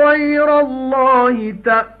أَفَغَيْرَ اللَّهِ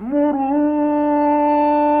تَأْمُرُونِّي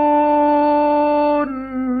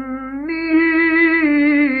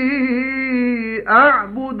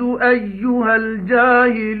أَعْبُدُ أَيُّهَا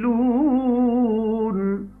الْجَاهِلُونَ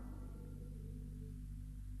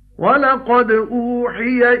وَلَقَدْ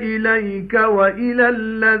أُوحِيَ إِلَيْكَ وَإِلَى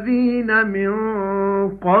الَّذِينَ مِن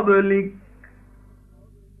قَبْلِكَ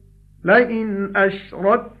لَئِنْ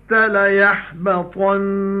أَشْرَكْتَ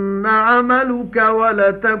لَيَحْبَطَنَّ عَمَلُكَ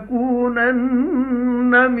وَلَتَكُونَنَّ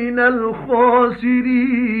مِنَ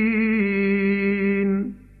الْخَاسِرِينَ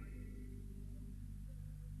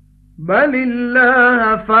بَلِ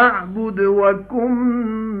اللَّهَ فَاعْبُدْ وَكُن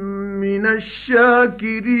مِّنَ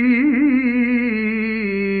الشَّاكِرِينَ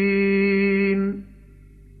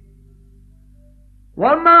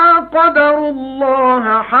وَمَا قَدَرُوا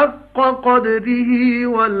اللَّهَ حَقَّ قَدْرِهِ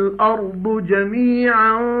وَالْأَرْضُ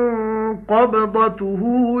جَمِيعًا قَبْضَتُهُ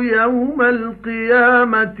يَوْمَ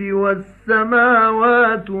الْقِيَامَةِ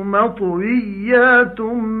وَالسَّمَاوَاتُ مَطْوِيَّاتٌ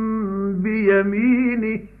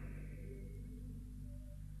بِيَمِينِهِ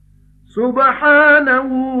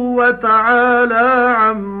سُبْحَانَهُ وَتَعَالَى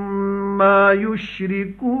عَمَّا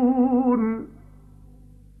يُشْرِكُونَ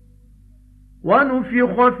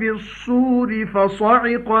وَنُفِخَ فِي الصُّورِ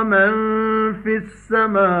فَصَعِقَ مَن فِي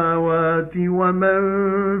السَّمَاوَاتِ وَمَن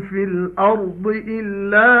فِي الْأَرْضِ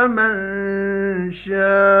إِلَّا مَن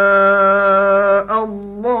شَاءَ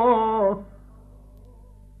اللَّهُ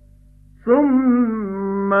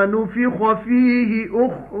ثُمَّ نُفِخَ فِيهِ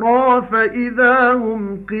أُخْرَى فَإِذَا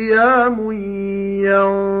هُمْ قِيَامٌ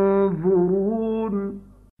يَنظُرُونَ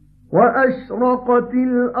وَأَشْرَقَتِ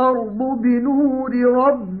الْأَرْضُ بِنُورِ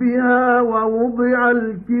رَبِّهَا وَوُضِعَ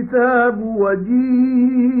الْكِتَابُ وَجِيءَ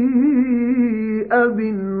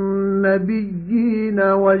بِالنَّبِيِّينَ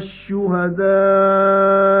وَالشُّهَدَاءِ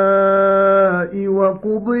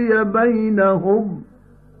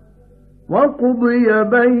وَقُضِيَ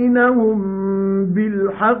بَيْنَهُم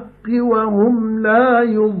بِالْحَقِّ وَهُمْ لَا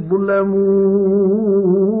يُظْلَمُونَ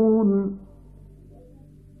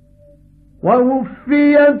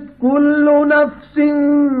وَوُفِّيَتْ كُلُّ نَفْسٍ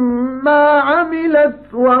مَا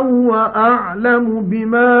عَمِلَتْ وَهُوَ أَعْلَمُ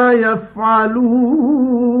بِمَا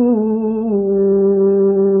يَفْعَلُونَ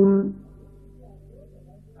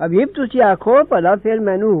حبیب تسی آکھو بھلا پھر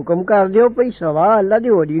مینوں حکم کر دیو پئی سوا اللہ دی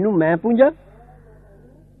ہوری نوں میں پونجا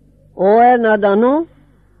او اے نادانو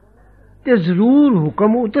تے ضرور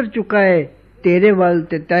حکم اتر چکا ہے تیرے ول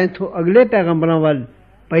تے تینتھوں اگلے پیغمبراں ول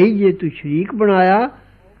پئی جے تو شریک بنایا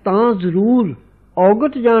تاں ضرور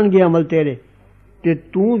اوگت جان گے عمل تیرے تے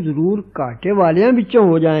تو ضرور گھاٹے والیاں وچوں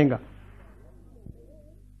ہو جائیں گا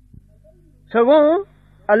سگوں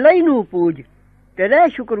اللہ ہی نوں پوج تے رہ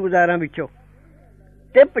شکر گزاراں وچوں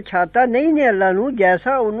تے پچھاتا نہیں نے اللہ نوں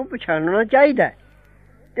جیسا اونوں پچھاننا چاہیدا ہے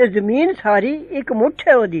تے زمین ساری ایک مٹھ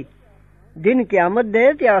ہے اودی دن قیامت دے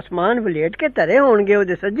تے آسمان ولیٹ کے ترے ہون گے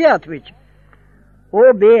اودے سجے ہاتھ وچ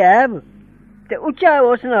او بے عیب تے اونچا ہے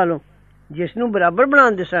اس نالوں جس نوں برابر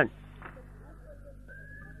بناندے سن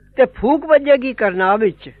تے پھوک وجے گی کرنا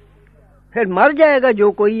وچ پھر مر جائے گا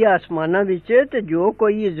جو کوئی آسماناں وچ تے جو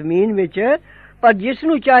کوئی زمین وچ پر جس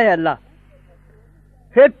نوں چاہے اللہ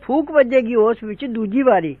پھر پھوک وجے گی اس وچ دوجی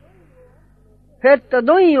واری پھر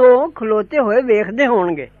تدوں ہی او کھلوتے ہوئے ویکھدے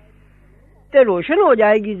ہون گے تے روشن ہو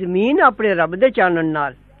جائے گی زمین اپنے رب دے چانن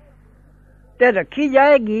نال تے رکھی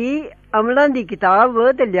جائے گی عملاں دی کتاب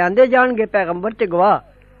تے لیاندے جان گے پیغمبر تے گواہ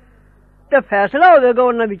تے فیصلہ ہوئے گا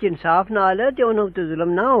انہاں وچ انصاف نال تے انہاں تے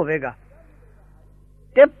ظلم نہ ہوئے گا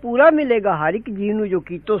تے پورا ملے گا ہر ایک جی نوں جو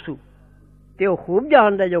کیتو سو تے او خوب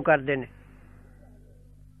جاندا جو کردے نے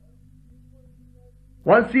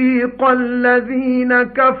وَسِيقَ الَّذِينَ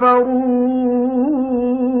كَفَرُوا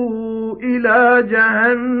إِلَى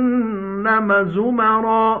جَهَنَّمَ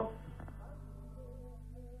زُمَرًا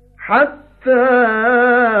حَتَّى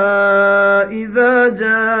إِذَا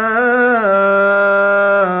جَاءُوهَا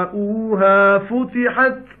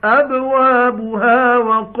فُتِحَتْ أَبْوَابُهَا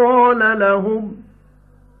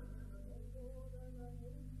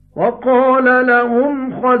وَقَالَ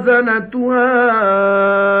لَهُمْ خَزَنَتُهَا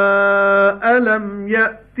أَلَمْ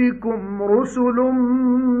يَأْتِكُمْ رُسُلٌ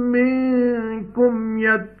مِّنكُمْ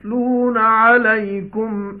يَتْلُونَ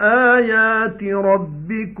عَلَيْكُمْ آيَاتِ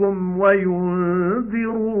رَبِّكُمْ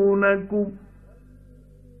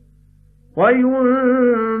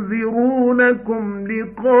وَيُنذِرُونَكُمْ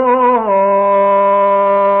لِقَاءَ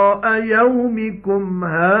يَوْمِكُمْ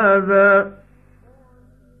هَذَا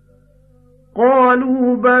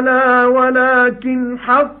قَالُوا بَلَى وَلَكِنْ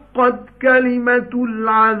حَقَّتْ كَلِمَةُ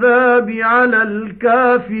الْعَذَابِ عَلَى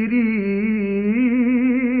الْكَافِرِينَ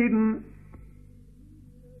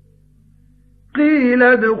قِيلَ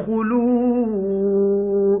ادْخُلُوا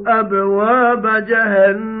أَبْوَابَ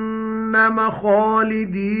جَهَنَّمَ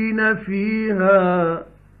خَالِدِينَ فِيهَا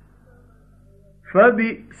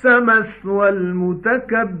فَبِئْسَ مَثْوَى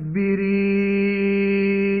الْمُتَكَبِّرِينَ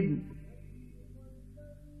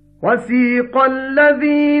وَسِيقَ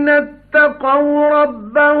الَّذِينَ اتَّقَوْا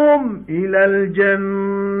رَبَّهُمْ إِلَى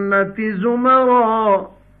الْجَنَّةِ زُمَرًا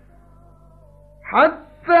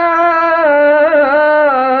حَتَّى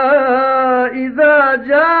إِذَا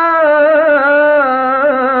جَاءُوهَا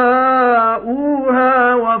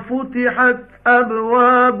وَفُتِحَتْ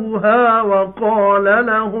أَبْوَابُهَا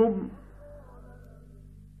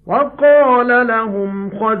وقال لهم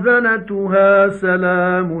خزنتها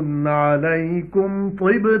سلام عليكم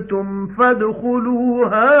طبتم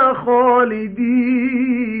فادخلوها خالدين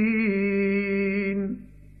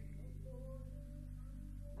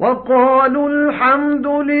وقالوا الحمد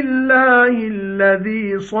لله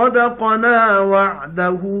الذي صدقنا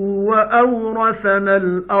وعده وأورثنا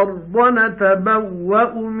الأرض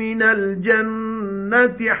نتبوأ من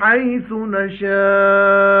الجنة حيث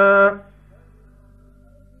نشاء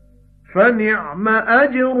فنعم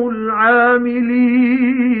أجر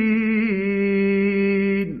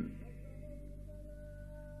العاملين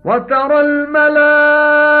وترى الملائكة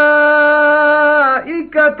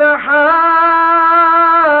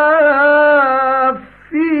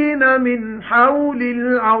حافين من حول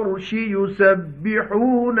العرش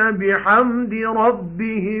يسبحون بحمد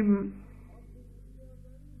ربهم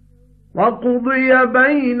وقضي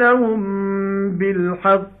بينهم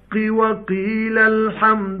بالحق وقيل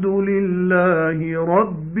الحمد لله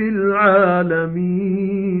رب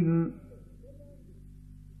العالمين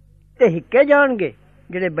تے ہکے جان گے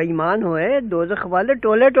جڑے بےمان ہوئے دوزخ والے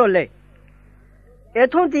ٹولے ٹولے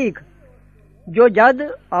ایتھوں تیک جو جد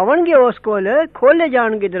آون گے اس کول کھولے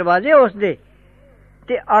جان گے دروازے اس دے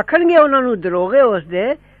تے آکھن گے انہاں نوں دروغے اس دے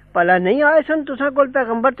پلا نہیں آئے سن تساں کول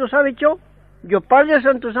پیغمبر تساں وچوں جو پڑھدے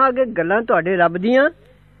سن تساں اگے گلاں تہاڈے رب دیاں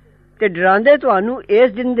تے ڈراندے تانوں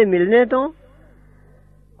اس دن دے ملنے تو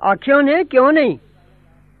آکھیو نے کیوں نہیں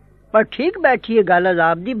پر ٹھیک بیٹھی ہے گل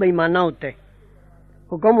عذاب دی بےماناں اُتے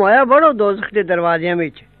حکم ہویا بڑھو دوزخ دے دروازیاں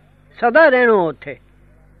وچ سدا رہنو اوتھے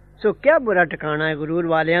سو کیا برا ٹھکانا ہے غرور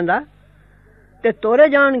والیاں دا تے تورے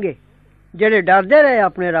جان گے جڑے ڈردے رہے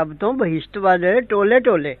اپنے رب تو بہشت والے ٹولے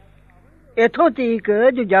ٹولے ایتھوں تیک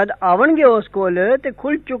جو جد آون گے اس کول تے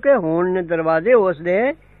کھل چکے ہون نے دروازے اس دے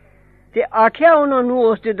تے آکھیا انہاں نوں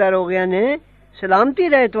اس دے دروغیاں نے سلامتی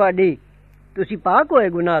رہے تہاڈی تسی پاک ہوئے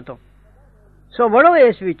گناہ تو سو وڑو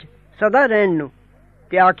اس وچ سدا رہن نو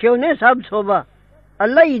تے آکھیو نے سب صوبہ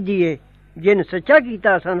اللہ ہی دیے جن سچا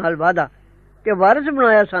کیتا سن حل وعدہ تے وارث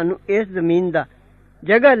بنایا سانو اس زمین دا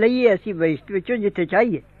جگہ لئیے اسی بہشت وچوں جتھے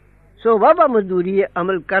چاہیے سو واہ مزدوری ہے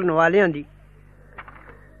عمل کرن والیاں دی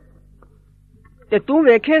تے تو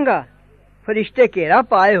ویکھیں گا فرشتے گھیرا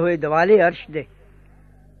پائے ہوئے دوالے عرش دے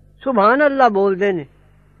سبحان اللہ بول دے نے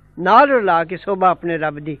نال رلا کے صوبہ اپنے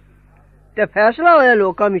رب دی تے فیصلہ ہویا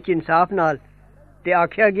لوکاں وچ انصاف نال تے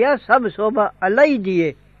آکھیا گیا سب صوبہ اللہ ہی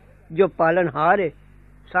دیے جو پالن ہار ہے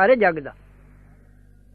سارے جگ دا